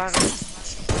there at the bottom.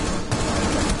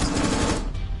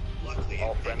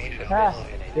 All friendlies have been Ah,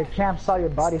 eliminated. your camp saw your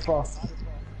body fall.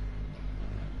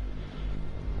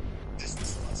 This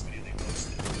was the last video they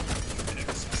posted, and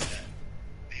ever since then,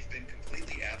 they've been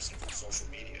completely absent from social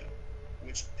media,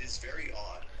 which is very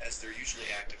odd, as they're usually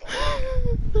active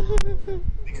online.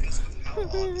 Because of how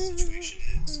odd the situation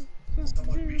is,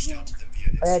 someone reached out to them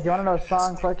via Hey, do you wanna know a Instagram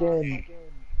song Messenger fucking and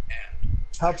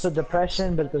helps with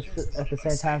depression, but at the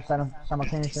same time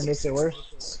simultaneously makes it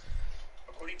worse?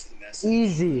 according to the message,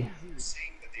 Easy. saying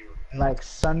like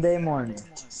Sunday morning.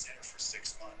 Center for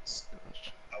 6 months.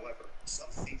 However, some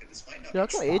think that this might not Yeah, how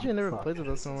be come true. Adrian never plays with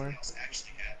us Something somewhere? else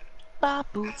actually happened.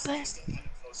 Babu, As they still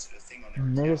haven't posted a thing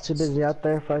on their Niggas too accounts. busy out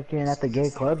there fucking at the gay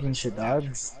clubs and shit, dog.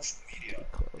 Their social media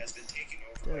has been taken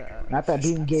over by Yeah. Not that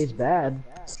being gay is bad.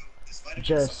 So this might have been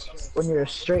Just someone else's when you're a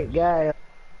straight guy.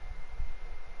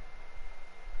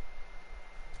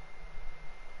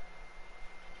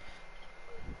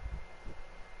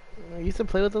 He used to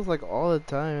play with us like all the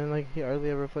time, and like he hardly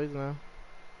ever plays now.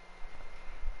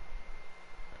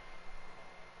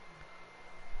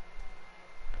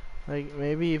 Like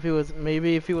maybe if he was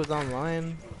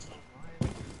online.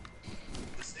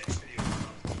 This next video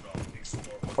comes from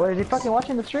Explore. Or is he fucking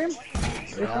watching the stream?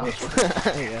 Yeah.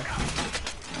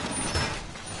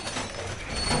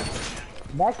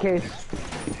 In that case,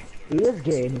 he is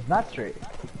gay and he's not straight.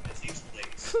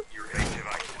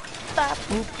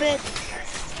 babu, bet.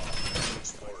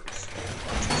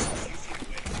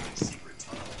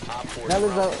 That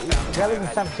lives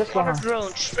in San Francisco, huh?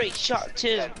 Drone, straight shot,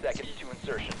 too. 10 seconds to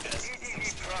insertion.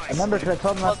 I remember because I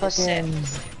told him I fucking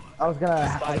I was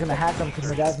gonna hack him because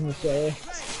my dad's in the CIA.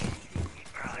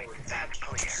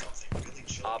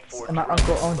 Op 4 And my drone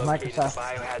uncle owns located the Microsoft.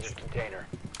 biohazard container.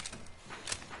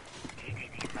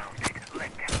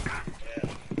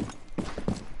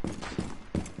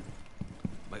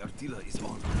 My artillery is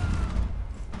on.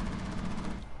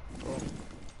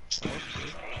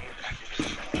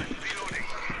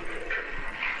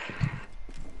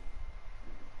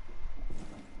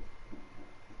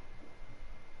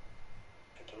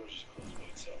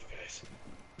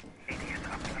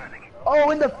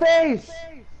 Oh, in the face!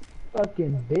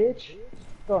 Fucking bitch.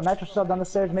 Throw a nitro cell down the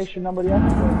stairs, make sure nobody else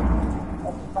is there.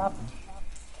 That's what's poppin'.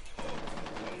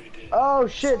 Oh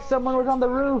shit, someone was on the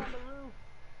roof!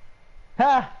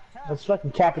 Ha! That's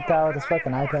fucking Capital, that's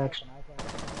fucking eye patch.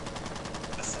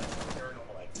 Aside from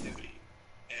paranormal activity,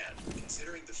 and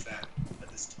considering the fact that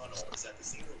this tunnel is at the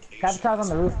same location, Capital's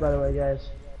on the roof, by the way, guys.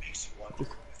 makes you wonder if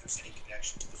there's any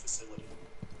connection to the facility.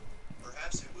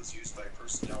 Perhaps it was used by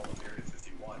personnel of Area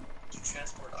 51 to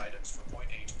transport items from point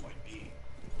A to point B.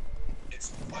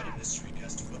 It's quite a mystery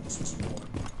as to what this was for,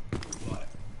 but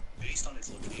based on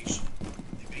its location,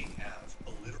 they may have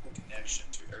a literal connection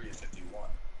to Area 51.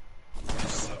 If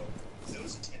so,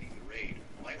 those attending the raid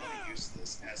might want to use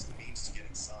this as the means to get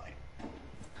inside.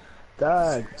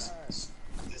 Dog. This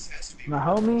has to be My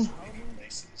one of those homie, maybe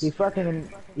places.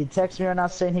 he texted me right now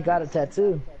saying he got a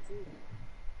tattoo.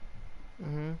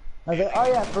 I was like, oh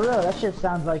yeah, for real, that shit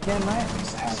sounds like him, right? I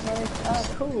was like,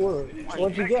 ah, cool,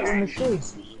 what'd you get? Let me see.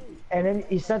 And then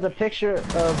he sent a picture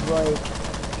of like,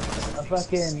 a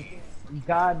fucking,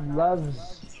 God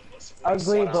loves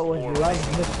ugly, but when he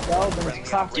loves misspelled and it's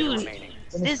crossed, Dude, and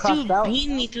it's this crossed dude out. beat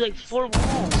me through like 4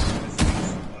 walls.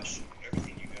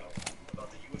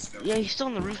 Yeah, he's still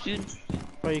on the roof, dude.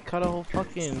 Bro, you cut a whole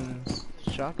fucking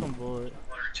shotgun bullet.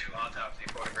 One or two autopsy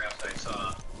photographs I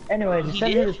saw. Anyways, he He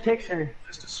sent me did? this picture.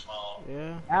 Just a small.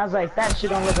 Yeah. I was like, that shit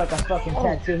don't look like a fucking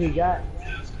tattoo he got.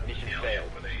 Mission failed.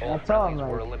 And I All told him,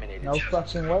 friendlies were like, eliminated. no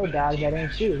fucking way, dog, that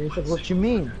ain't you. And he said, what you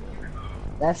mean?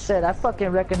 That said, I fucking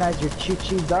recognize your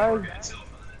chi-chi, dog.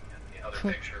 The other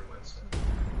picture was.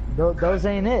 Those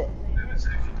ain't it. It was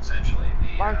essentially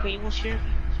the. Mark, you want share?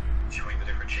 Showing the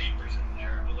different chambers in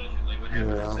there. Allegedly, what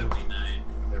happened in '79.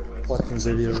 There was. Watching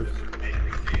videos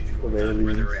of Where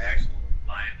aliens. there were actual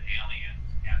live aliens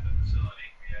at the facility.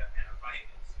 And a fight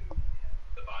ensued.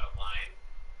 The bottom line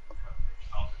from the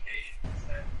altercation is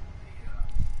that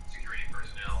the security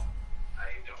personnel, I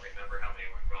don't remember how many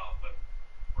were involved, but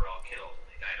were all killed and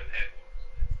they died of head wounds.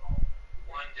 That's all.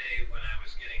 One day when I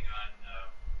was getting on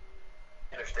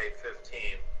Interstate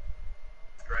 15,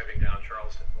 driving down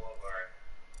Charleston Boulevard,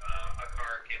 a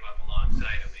car came up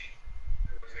alongside of me.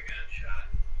 There was a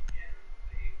gunshot and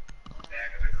the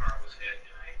back of the car was hit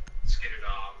and I skidded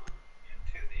off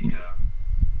into the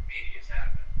medius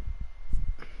happened.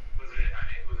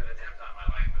 It was an attempt on my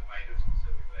life, but why do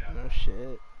specifically? I No don't shit.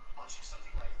 know.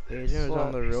 Something like this. Adrian was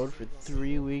on the road for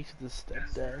 3 weeks with his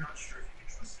stepdad. I'm not sure if you can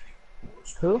trust anyone.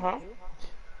 Who? Huh?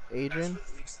 Adrian?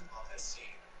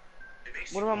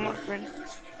 What about my friend?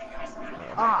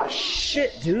 Ah,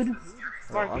 shit, dude.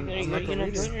 Mark, you gonna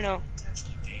join or no?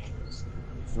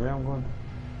 Yeah, I'm going.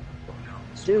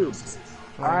 Dude.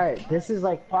 Alright, this is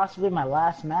like possibly my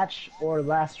last match or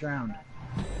last round.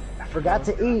 I forgot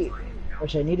to eat,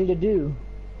 which I needed to do.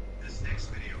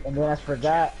 And then I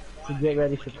forgot to get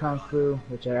ready for Kung Fu,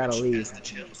 which I gotta leave. As the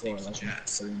channel seems to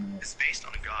suggest, is based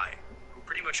on a guy who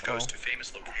pretty much goes to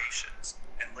famous locations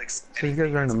and licks So you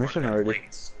guys are in a mission already.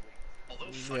 Although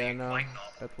funny Yeah, and no, quite novel.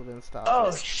 that wouldn't stop Oh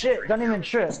it. shit! Don't even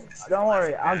trip. Don't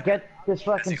worry. I'll get this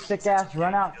fucking sick ass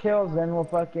run out kills. Then we'll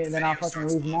fucking. Then I'll fucking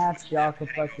leave match. Y'all can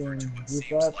fucking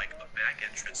juice up. Like a back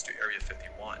entrance to Area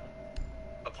 51.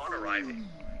 Upon arriving,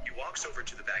 he walks over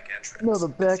to the back entrance. No, the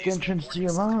and back sees a entrance to warning your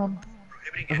sign mom.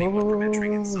 prohibiting anyone from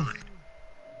entering Oh. inside.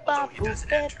 Although he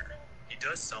doesn't enter, he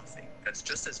does something that's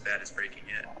just as bad as breaking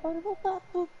in.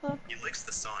 He licks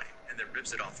the sign and then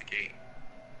rips it off the gate.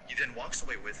 He then walks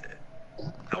away with it.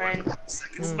 However, Friend,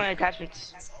 seconds this is my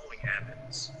attachments. the following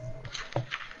happens.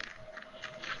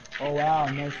 Oh wow,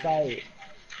 no sight.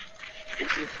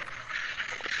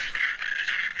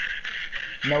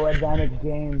 No advantage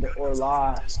gained or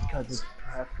lost because it's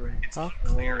preference. It's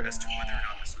unclear as to whether or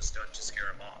not this was done to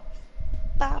scare him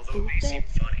off. Although it may seem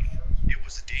funny, it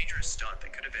was a dangerous stunt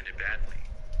that could have ended badly.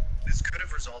 This could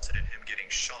have resulted in him getting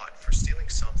shot for stealing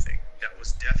something that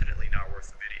was definitely not worth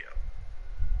the video.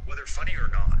 Whether funny or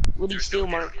not, What do you there's steal,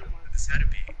 no Mark? doubt that this had to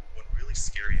be one really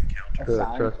scary encounter. The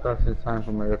trespassing sign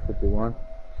from Area 51.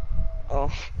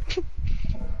 Oh.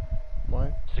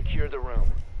 What? Secure the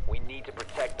room. We need to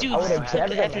protect the Dude, I would've took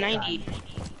grabbed the it F90.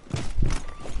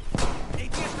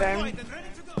 deployed and ready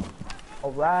to go.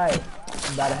 Alright.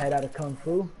 I'm about to head out of Kung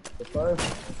Fu. The first.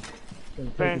 Gonna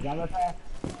take Friend. his armor pack.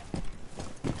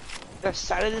 The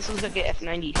side of this looks like an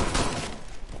F90.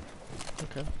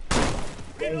 Okay.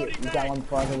 Dang it, you got one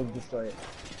before I could destroy it.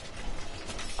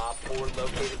 Op 4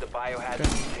 located the biohazard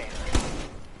Okay.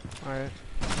 container. Alright.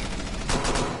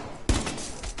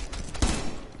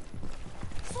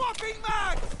 Swapping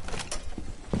mags!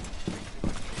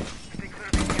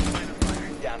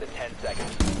 Down to 10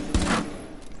 seconds.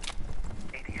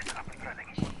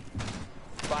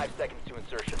 5 seconds to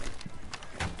insertion.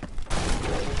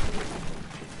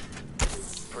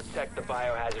 Protect the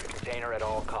biohazard container at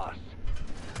all costs.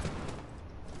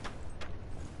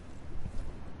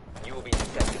 You will be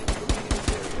detected if you remain in this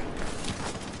area.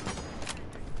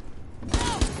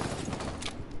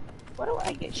 Why do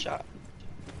I get shot?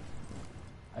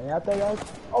 Are you out there, guys?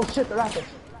 Oh shit, they're out there.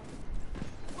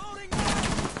 Loading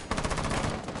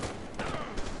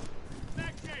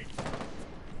mag change.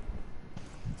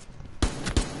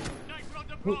 Nitro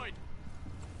deployed.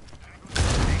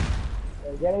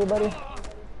 Did I get anybody?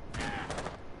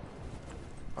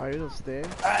 Are you staying?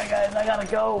 Alright guys, I gotta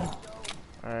go.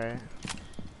 Alright.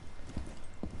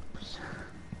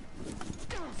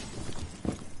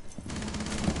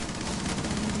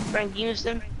 Frank, you use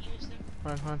them?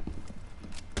 Fine.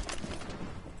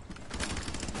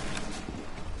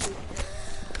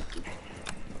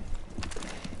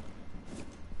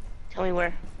 Tell me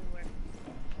where.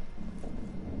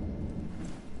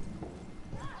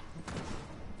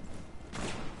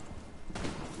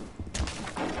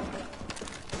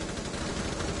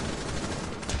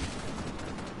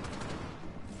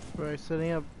 We're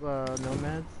setting up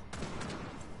nomads.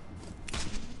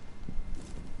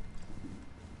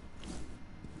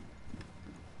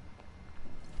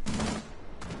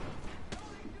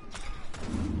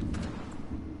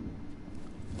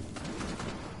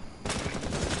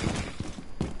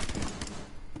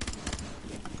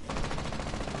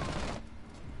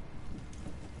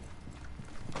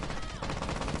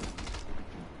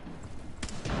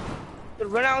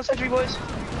 Run out of the sentry, boys.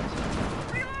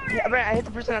 Yeah, Brent, I hit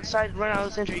the person outside. Run out of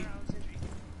the sentry.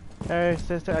 Hey,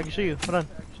 stay. I can show you. Hold on.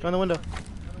 Go in the window.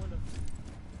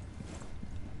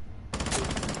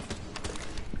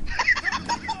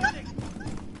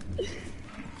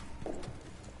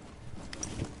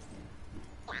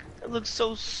 That looks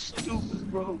so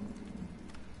stupid, bro.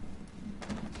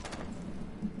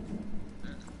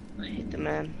 I hit the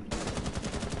man.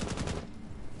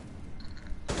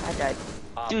 I died.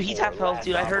 Dude, he's half health,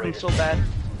 dude. I hurt him so bad.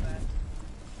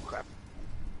 Crap.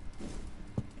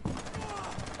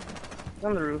 He's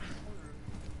on the roof.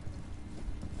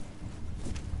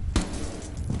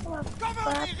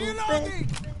 Cover me, reloading!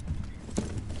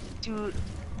 Dude,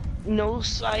 no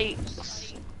sight.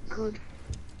 Good.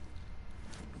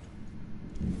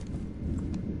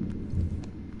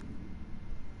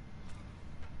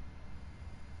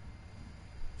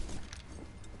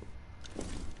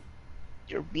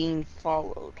 You're being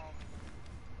followed.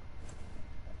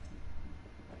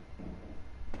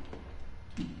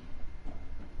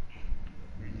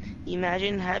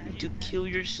 Imagine having to kill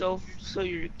yourself so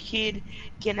your kid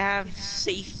can have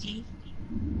safety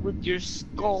with your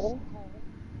skull.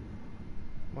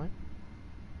 What?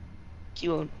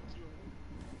 Q.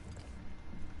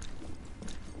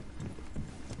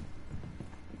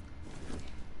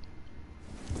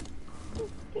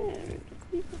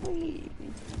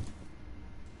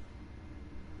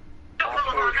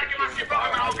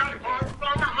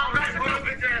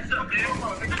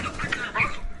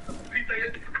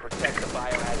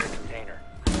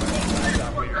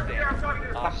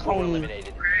 4 Homie.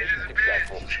 eliminated. Mission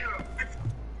successful.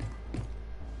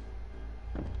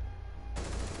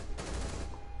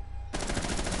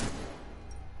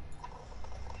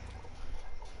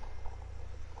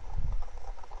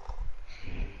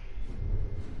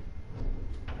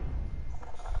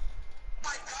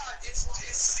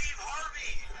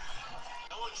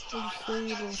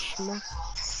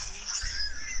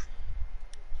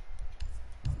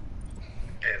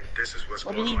 And this is what's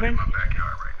What going did he on in bring? my backyard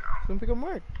right now. Come pick up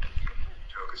Mark.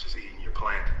 Joker's just eating your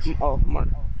planters. Oh, Mark.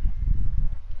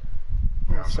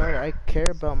 I'm sorry, I care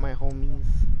about my homies.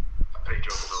 I pay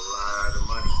Joker a lot of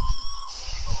money.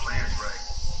 Keep my plants right.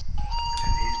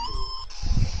 And then these fools.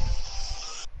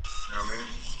 You know what I mean?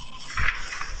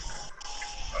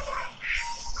 Uh-oh.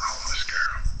 I don't want to scare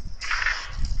him.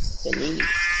 The knee.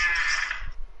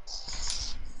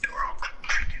 Door all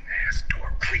creaking ass. Door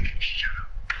creaking. Shut up.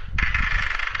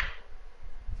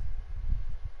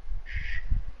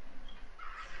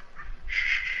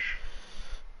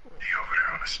 He over there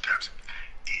on the steps.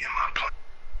 Eating my plant.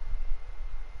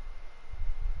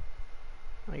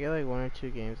 I got like 1 or 2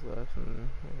 games left and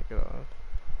I get off.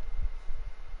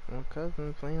 My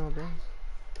cousin's playing all day.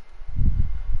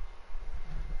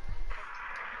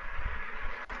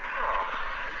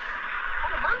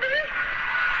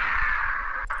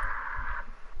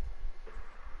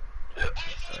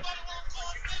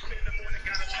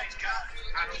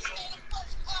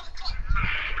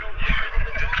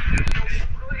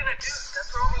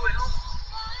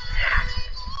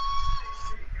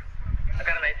 I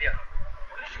got an idea.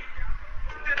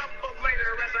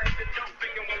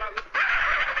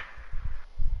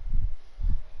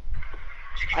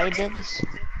 I did this.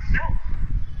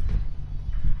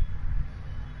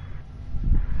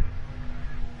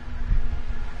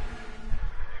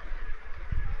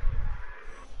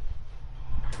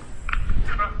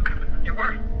 It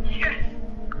worked. Yes.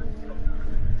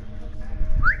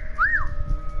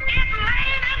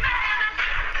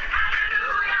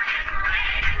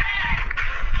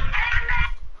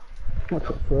 What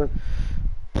the fuck?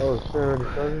 Oh, shit, already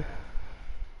started?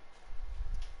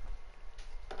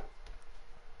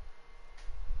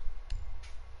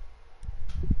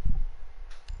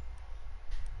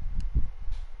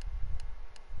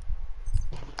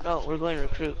 Oh, we're going to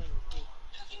recruit.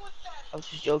 I was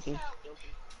just joking.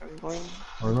 Are we going?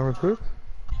 We're gonna recruit?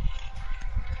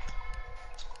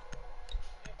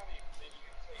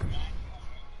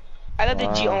 I got the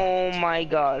G. Oh my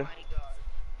god.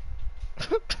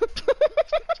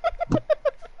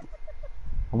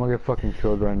 I'm gonna get fucking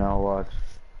killed right now, watch.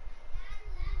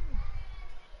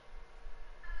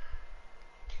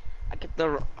 I get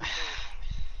the.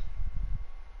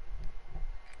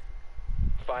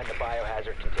 Find the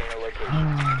biohazard container location.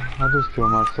 I'll just kill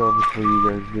myself before you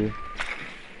guys do.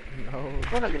 No.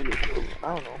 We're not gonna get killed.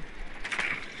 I don't know.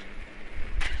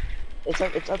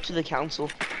 It's up to the council.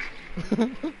 What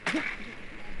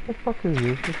the fuck is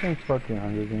this? This ain't fucking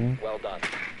Hunger Games. Well done.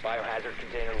 Biohazard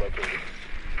container located.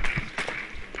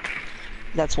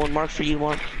 That's 1 mark for you,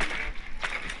 Mark.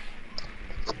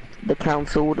 The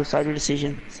council will decide your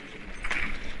decision.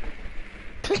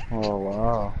 Oh,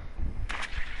 wow.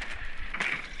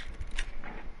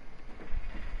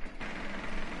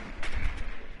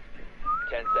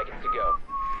 Seconds to go.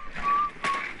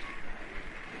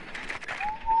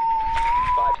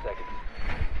 5 seconds.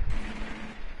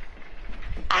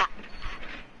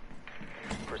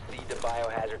 Proceed to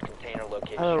biohazard container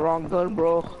location. I had the wrong gun,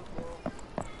 bro.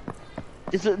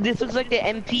 This looks like the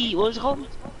MP. What was it called?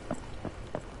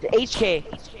 The HK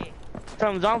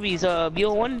from Zombies.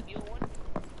 BO1.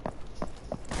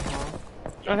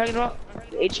 I'm talking about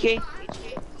the HK.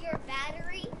 Your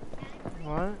battery?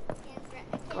 What?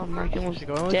 Oh, Mark almost She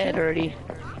going with dead you? already.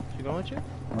 She going with you?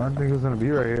 I don't think it's gonna be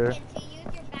right here. To use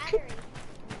your battery.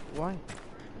 Why?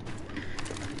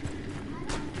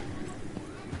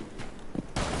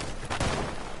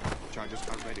 Charges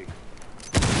are ready.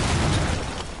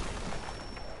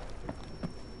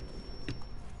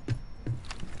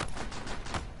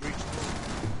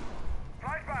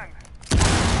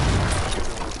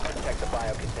 Protect the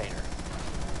bio container.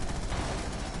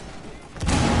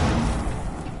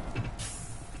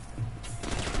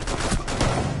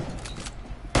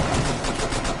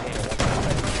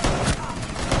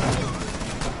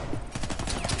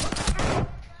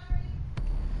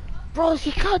 Bro,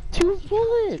 he got 2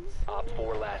 bullets! Op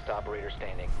 4 last operator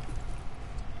standing.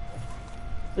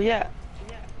 But yeah.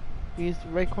 He's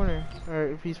right corner. Or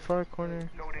if he's far corner.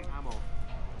 Loading ammo.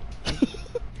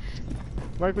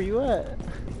 Mark, where you at?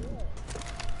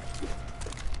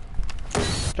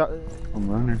 I'm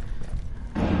running.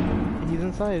 He's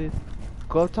inside.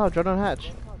 Go up top, drop down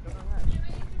hatch.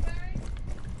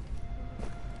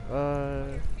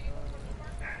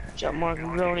 Jump mark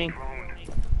and groaning. I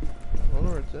wonder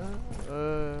where it's at.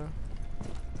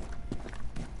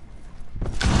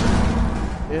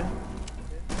 Yeah.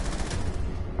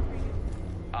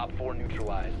 Op 4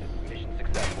 neutralized. Mission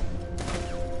successful.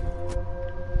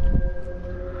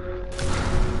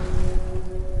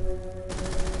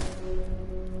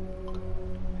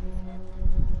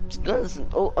 This gun's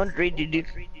underrated, dude.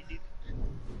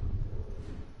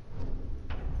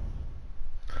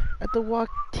 I have to walk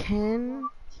 10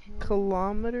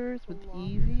 kilometers with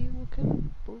Eevee? What kind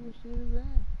of bullshit is that?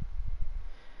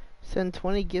 Send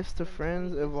 20 gifts to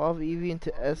friends, evolve Eevee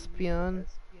into Espeon,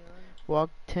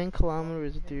 walk 10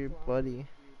 kilometers with your buddy.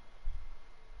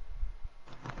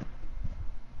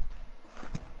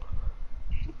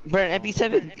 Burn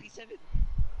MP7.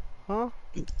 Huh?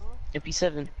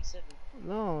 MP7.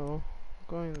 No. I'm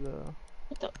going the...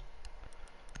 What the?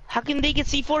 How can they get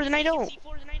C4s and I don't?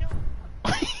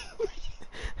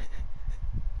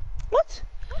 What?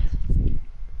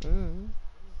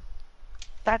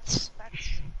 That's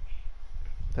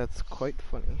quite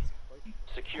funny.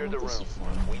 Secure the room.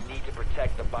 We need to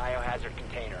protect the biohazard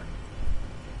container.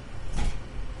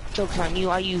 Joke's on you,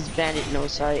 I use bandit no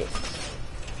sight.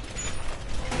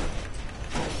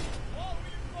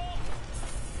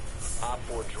 Op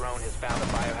 4 drone has found a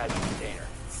biohazard container.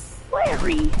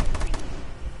 Larry!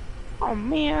 Oh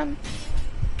man.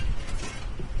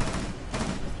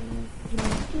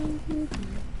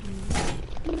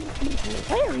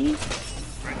 Larry?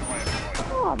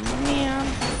 Oh man.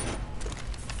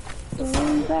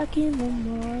 Going back in the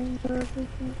mind.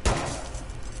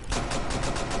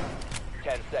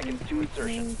 10 seconds to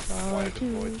insertion. 5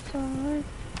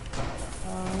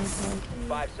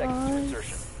 seconds to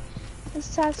insertion. The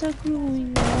stats are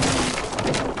growing.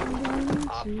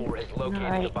 Op 4 has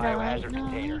located the biohazard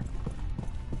container.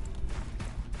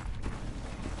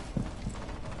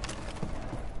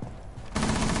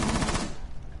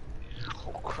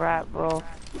 Oh crap, bro.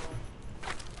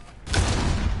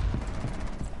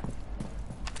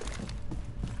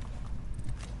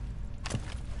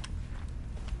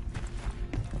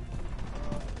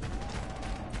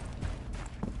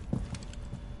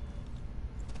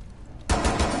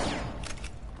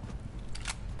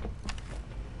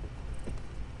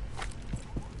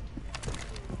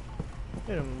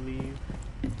 Let him leave.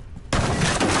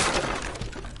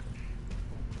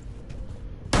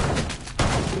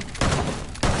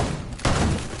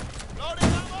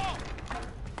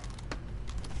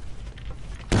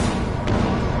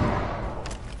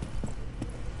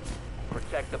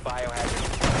 Protect the biohazard.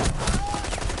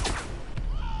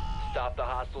 Stop the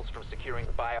hostiles from securing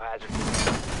the biohazard.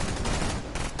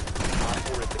 Op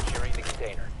 4 is securing the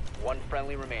container. One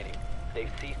friendly remaining.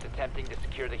 They've ceased attempting to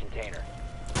secure the container.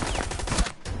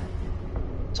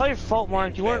 It's all your fault,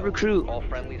 Mark. You weren't recruit. All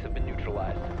friendlies have been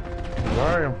neutralized.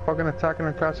 Sorry, I'm fucking attacking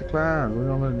the Classic Clans. What are you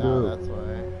gonna do? That's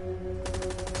why.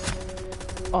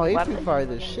 Oh, he fired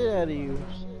the shit out of you. You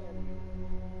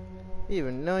didn't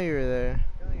even know you were there.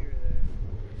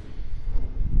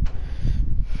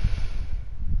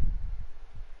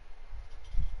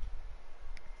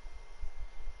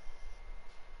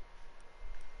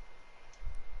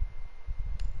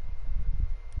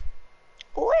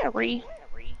 Larry.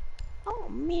 Oh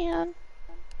man.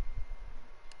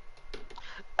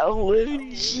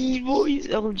 OMG boys.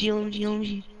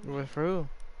 OMG. With who?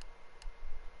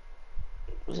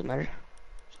 Doesn't matter.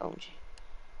 OMG.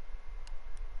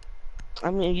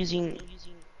 I'm using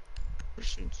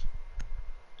persons.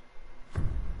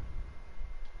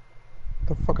 What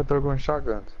the fuck are they going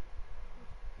shotguns?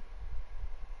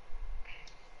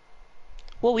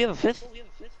 Well, we have a fifth.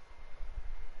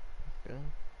 Yeah.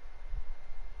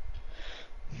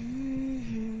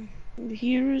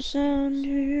 Hear a sound,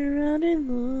 turn around and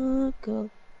look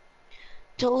up.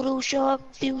 Total shock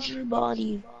fills your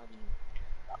body.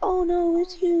 Oh no,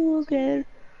 it's you again.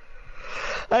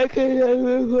 I can't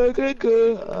look like a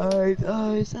girl. Eyes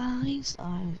on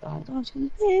to the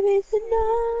baby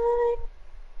tonight.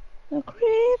 The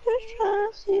creepers try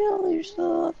to steal your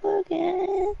stuff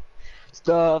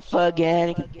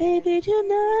again, baby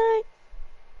tonight.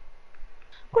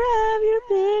 Grab your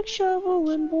big shovel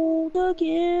and bold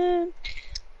again,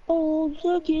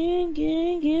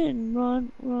 again.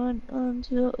 Run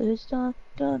until it's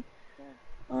done,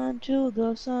 until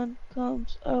the sun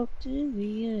comes up to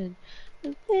the end.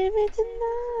 And baby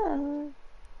tonight.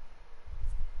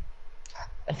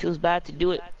 It feels bad to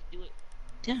do it.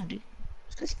 Damn, dude.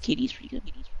 This guy's kitty's pretty good.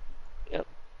 Yep.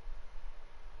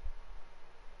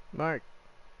 Mark.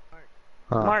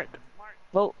 Huh. Mark.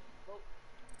 Vote.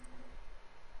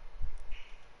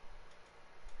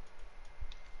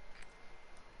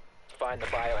 find the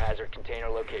biohazard container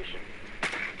location.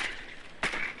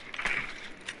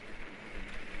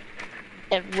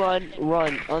 Everyone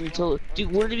run until... Dude,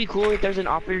 wouldn't it be cool if there's an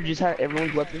operator who just had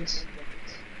everyone's weapons?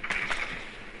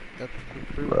 That's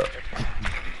true.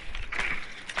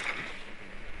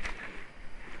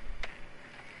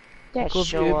 That's Cool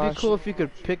so it'd be awesome. cool if you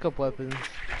could pick up weapons.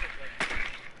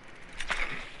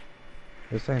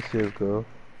 This ain't CSGO.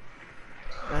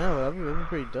 I know, that'd be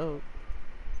pretty dope.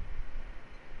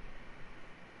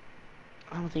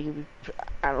 I don't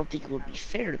think it would be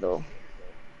fair though.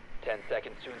 10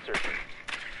 seconds to insertion.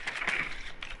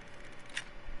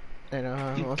 I know,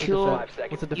 huh? You Once kill- a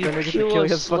You defender gets to kill kill a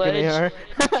his fucking AR.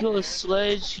 sledge. Kill a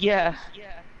sledge. Yeah.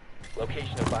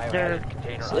 Location of There. biohazard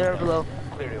container There unknown. below.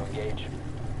 Clear to engage.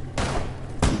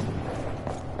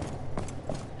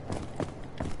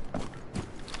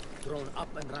 Drone up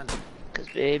and running. Cause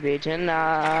baby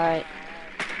tonight,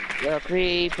 the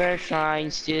creeper trying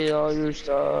to steal your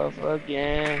stuff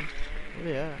again. Oh,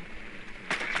 yeah.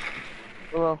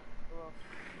 Below.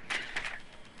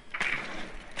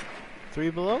 3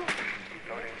 below?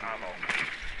 Loading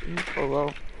ammo.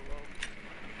 Below.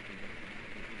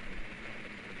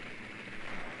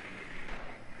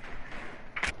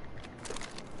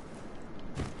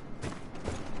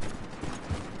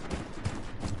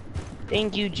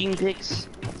 Thank you, Gene Pix.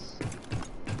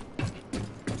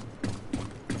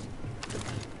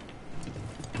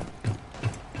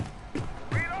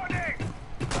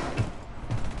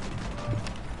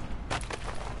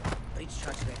 Reach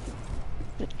shot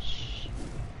ready.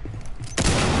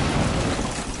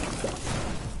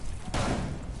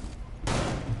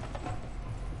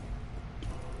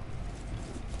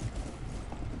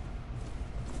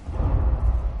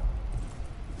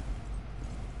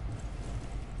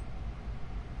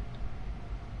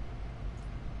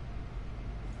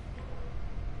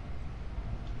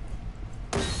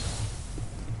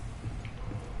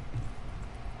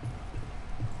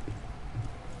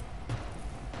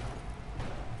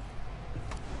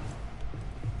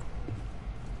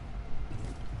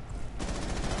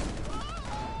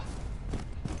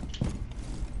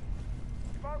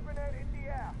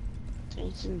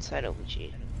 It's inside OG.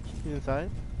 He's inside?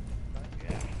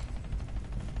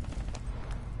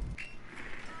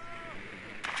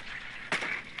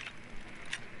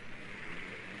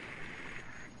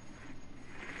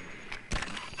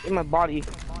 In my body.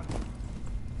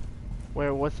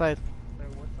 Where? What side?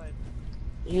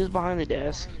 He was behind the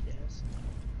desk.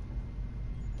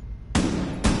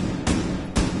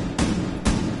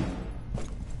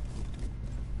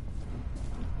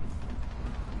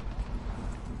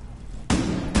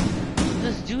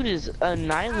 This dude is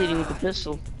annihilating with the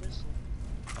pistol.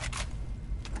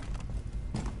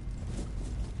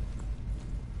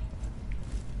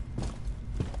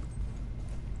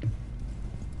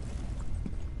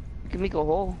 You can make a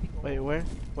hole. Wait, where?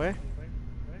 Where?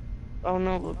 Oh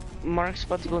no, but Mark's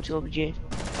about to go to LBJ.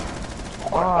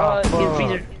 Ah, In the fuck.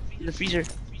 freezer. In the freezer.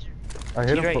 I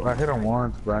hit To him. your right. I hit him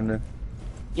once, Brandon.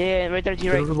 Yeah, right there to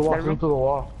your Shoot right. him to the wall. That Shoot him room. to the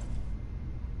wall.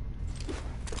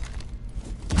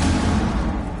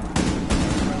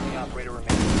 The operator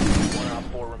remains. 1 op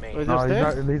 4 remains. Wait, No,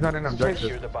 upstairs? he's not in Secure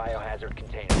objective. the biohazard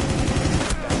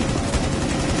container.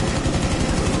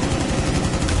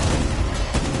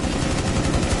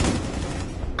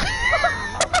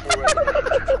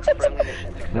 Friendly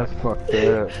mission success. That's fucked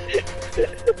up.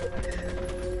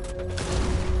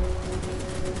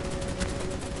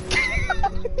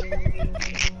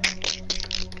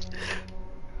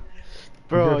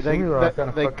 Bro, You just see me, I kinda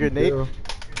that fucking grenade. kill.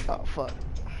 Oh, fuck.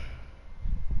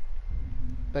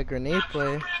 That grenade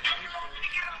play.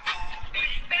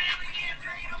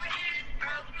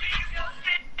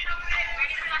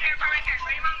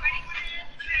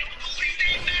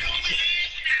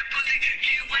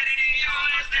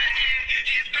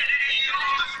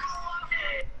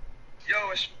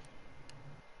 Yo, it's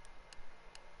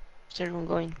Where's everyone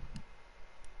going?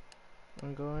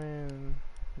 I'm going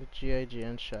the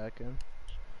GIGN shotgun.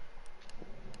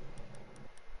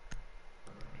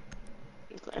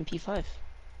 MP5.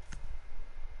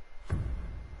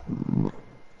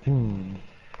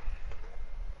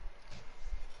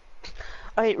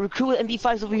 Alright, recruit with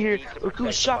MP5s over here. Need to Recruit with protect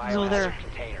the shotguns over there. biohazard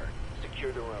container.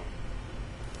 Secure the room.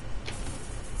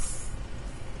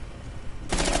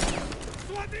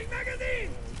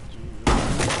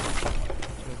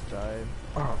 Just died.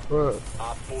 Oh, fuck.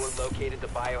 Op 4 located the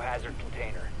biohazard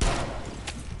container.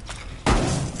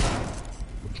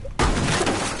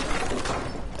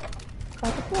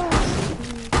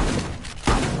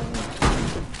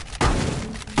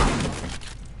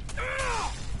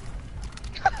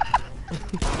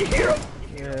 You hear him?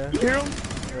 Yeah. You hear him?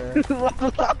 Right. Visual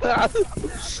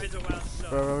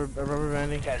show. Rubber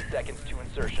banding. 10 seconds to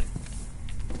insertion.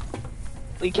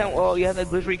 You can't. Oh, you have that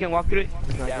glitch where you can walk through it.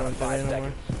 He's not Down going to through 5 it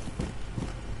anymore.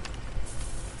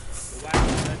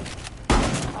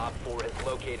 seconds. Op 4 has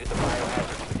located the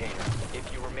biohazard container.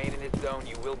 If you remain in its zone,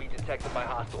 you will be detected by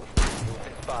hostiles. You've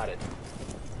been spotted.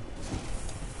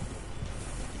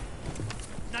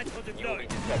 Nitro You will be deployed.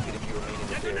 detected if you remain in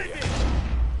this area.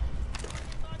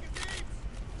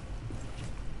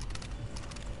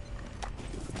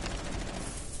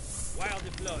 Wire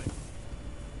deployed.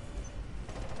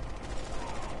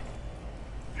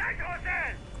 Nitro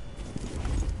cell.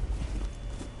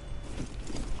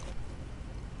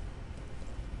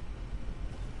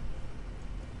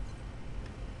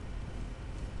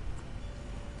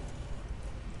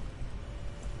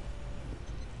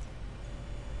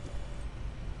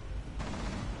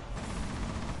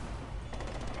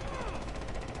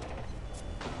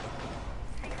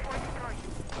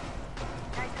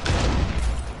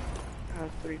 I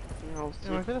have 3 fucking health.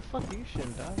 Yeah, where the fuck are you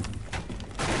shitting, dog?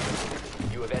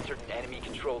 You have entered an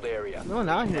enemy-controlled area. No one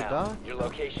out Leave here, now. dog. Your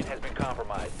location has been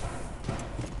compromised.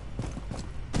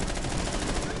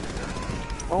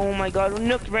 Oh my god,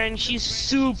 Nook, man, she's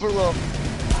super low.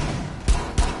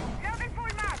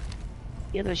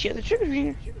 Yeah, she has the trigger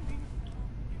here.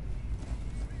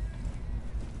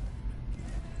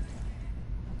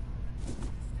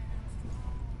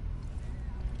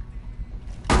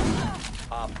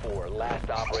 Op 4, last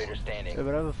operator standing. Yeah,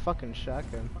 but I have a fucking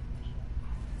shotgun.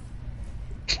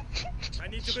 I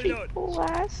need to Straight reload.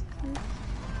 blast.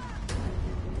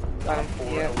 Op 4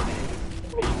 Yeah. eliminated.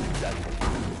 Mission successful.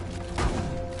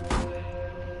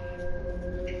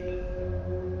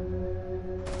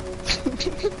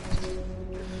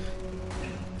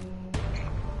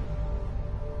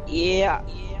 Yeah.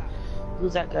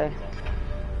 Who's that guy?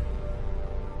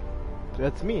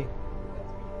 That's me.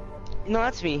 No,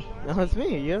 that's me. No, it's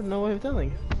me. You have no way of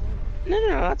telling. No,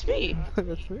 that's me.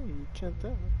 That's me. You can't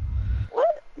tell.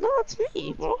 What? No, that's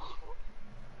me, bro.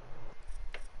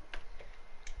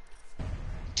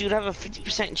 Dude, I have a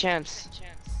 50% chance.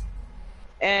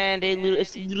 And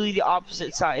it's literally the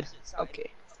opposite side. Okay.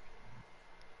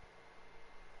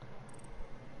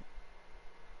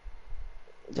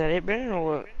 Is that it, Brandon,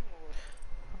 or what?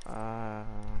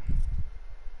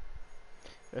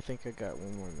 I think I got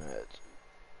one more match.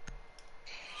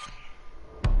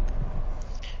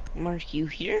 Mark, you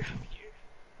here?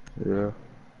 Yeah.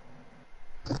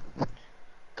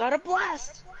 Got a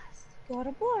blast! Got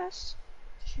a blast.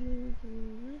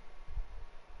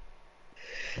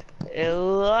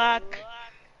 Luck.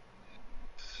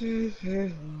 Did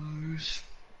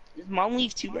Mom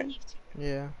leave too, Brandon?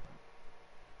 Yeah.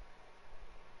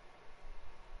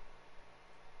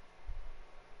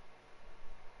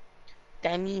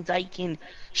 That means I can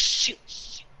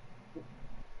shoot.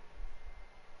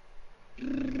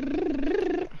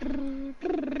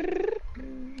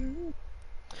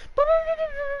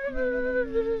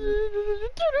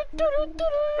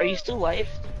 Are you still alive?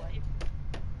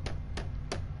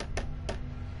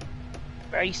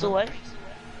 Are you still alive?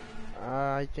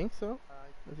 I think so.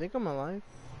 I think I'm alive.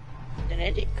 Then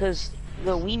end it, cause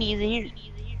the weenie isn't here.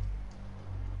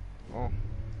 Oh.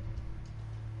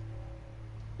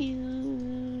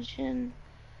 Fusion.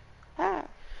 Ah.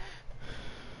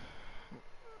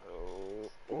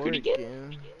 Pretty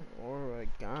good.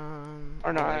 Oregon.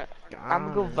 Or not.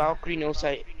 I'm gonna go Valkyrie no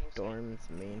sight. Dorm's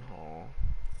main hall.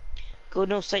 Go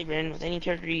no sight, man, with any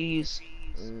character you use.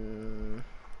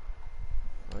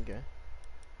 Okay.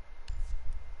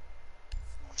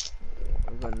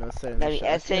 I'm going no sight in I the mean,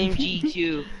 shotgun. SMG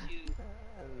too.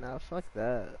 Nah, fuck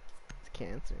that. It's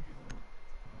cancer.